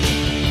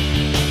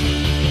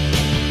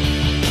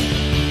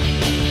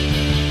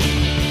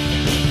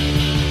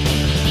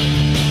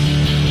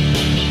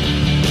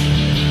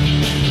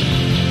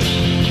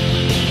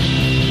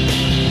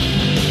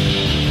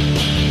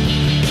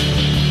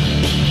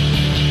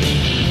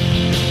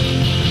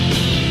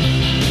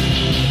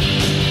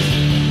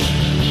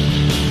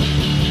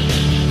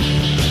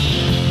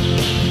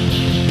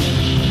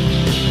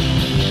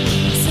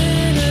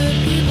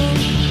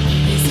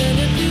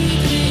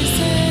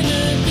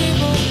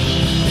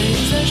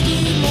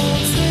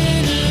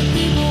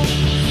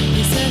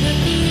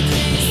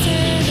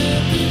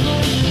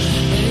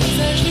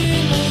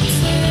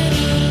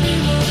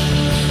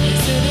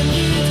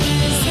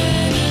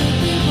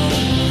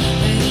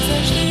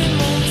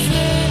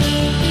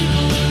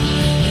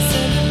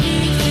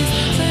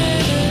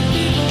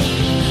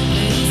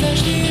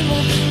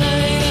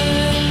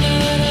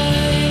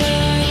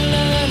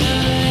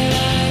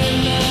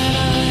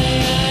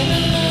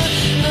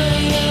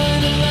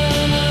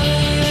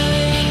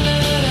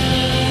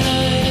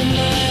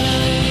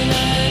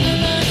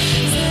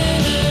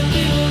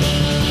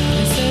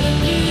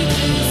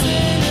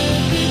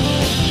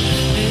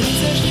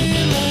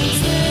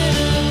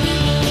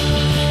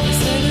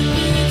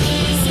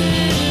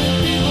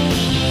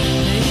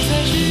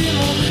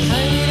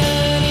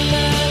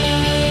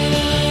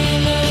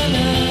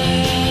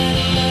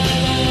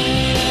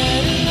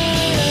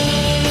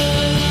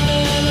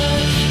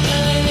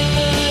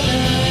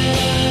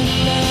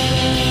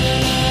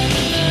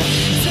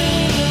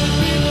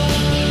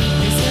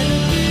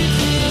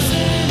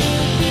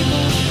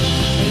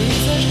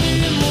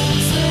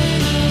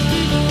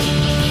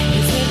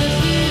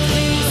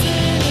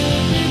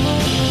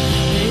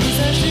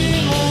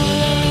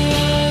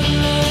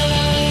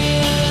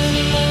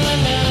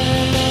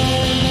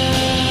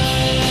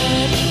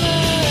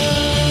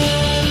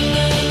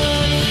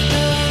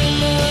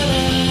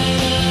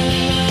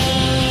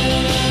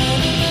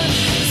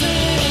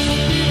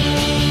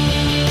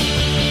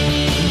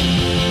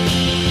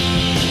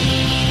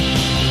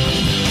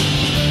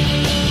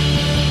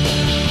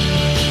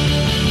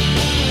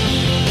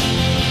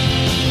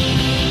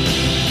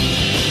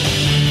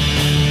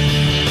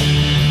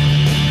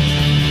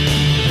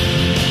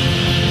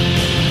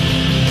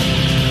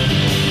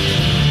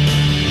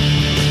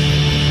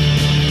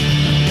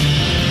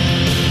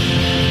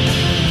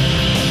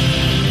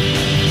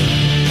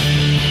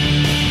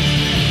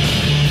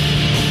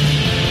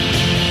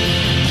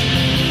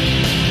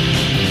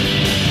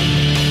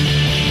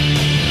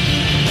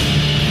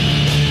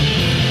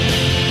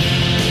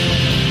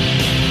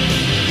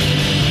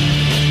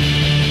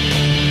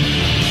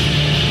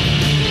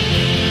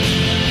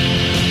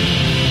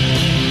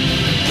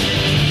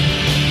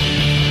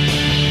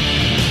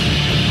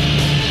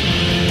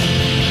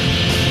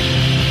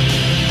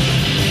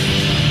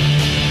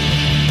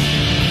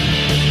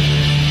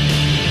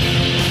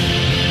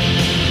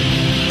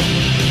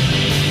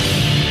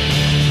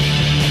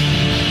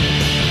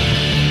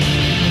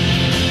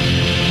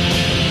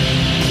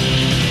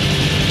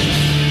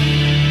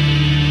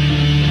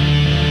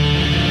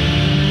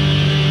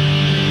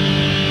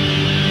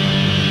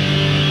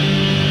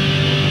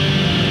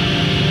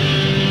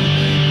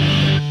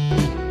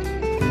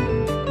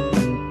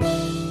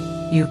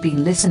 You've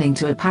been listening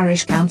to a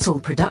Parish Counsel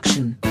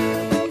production.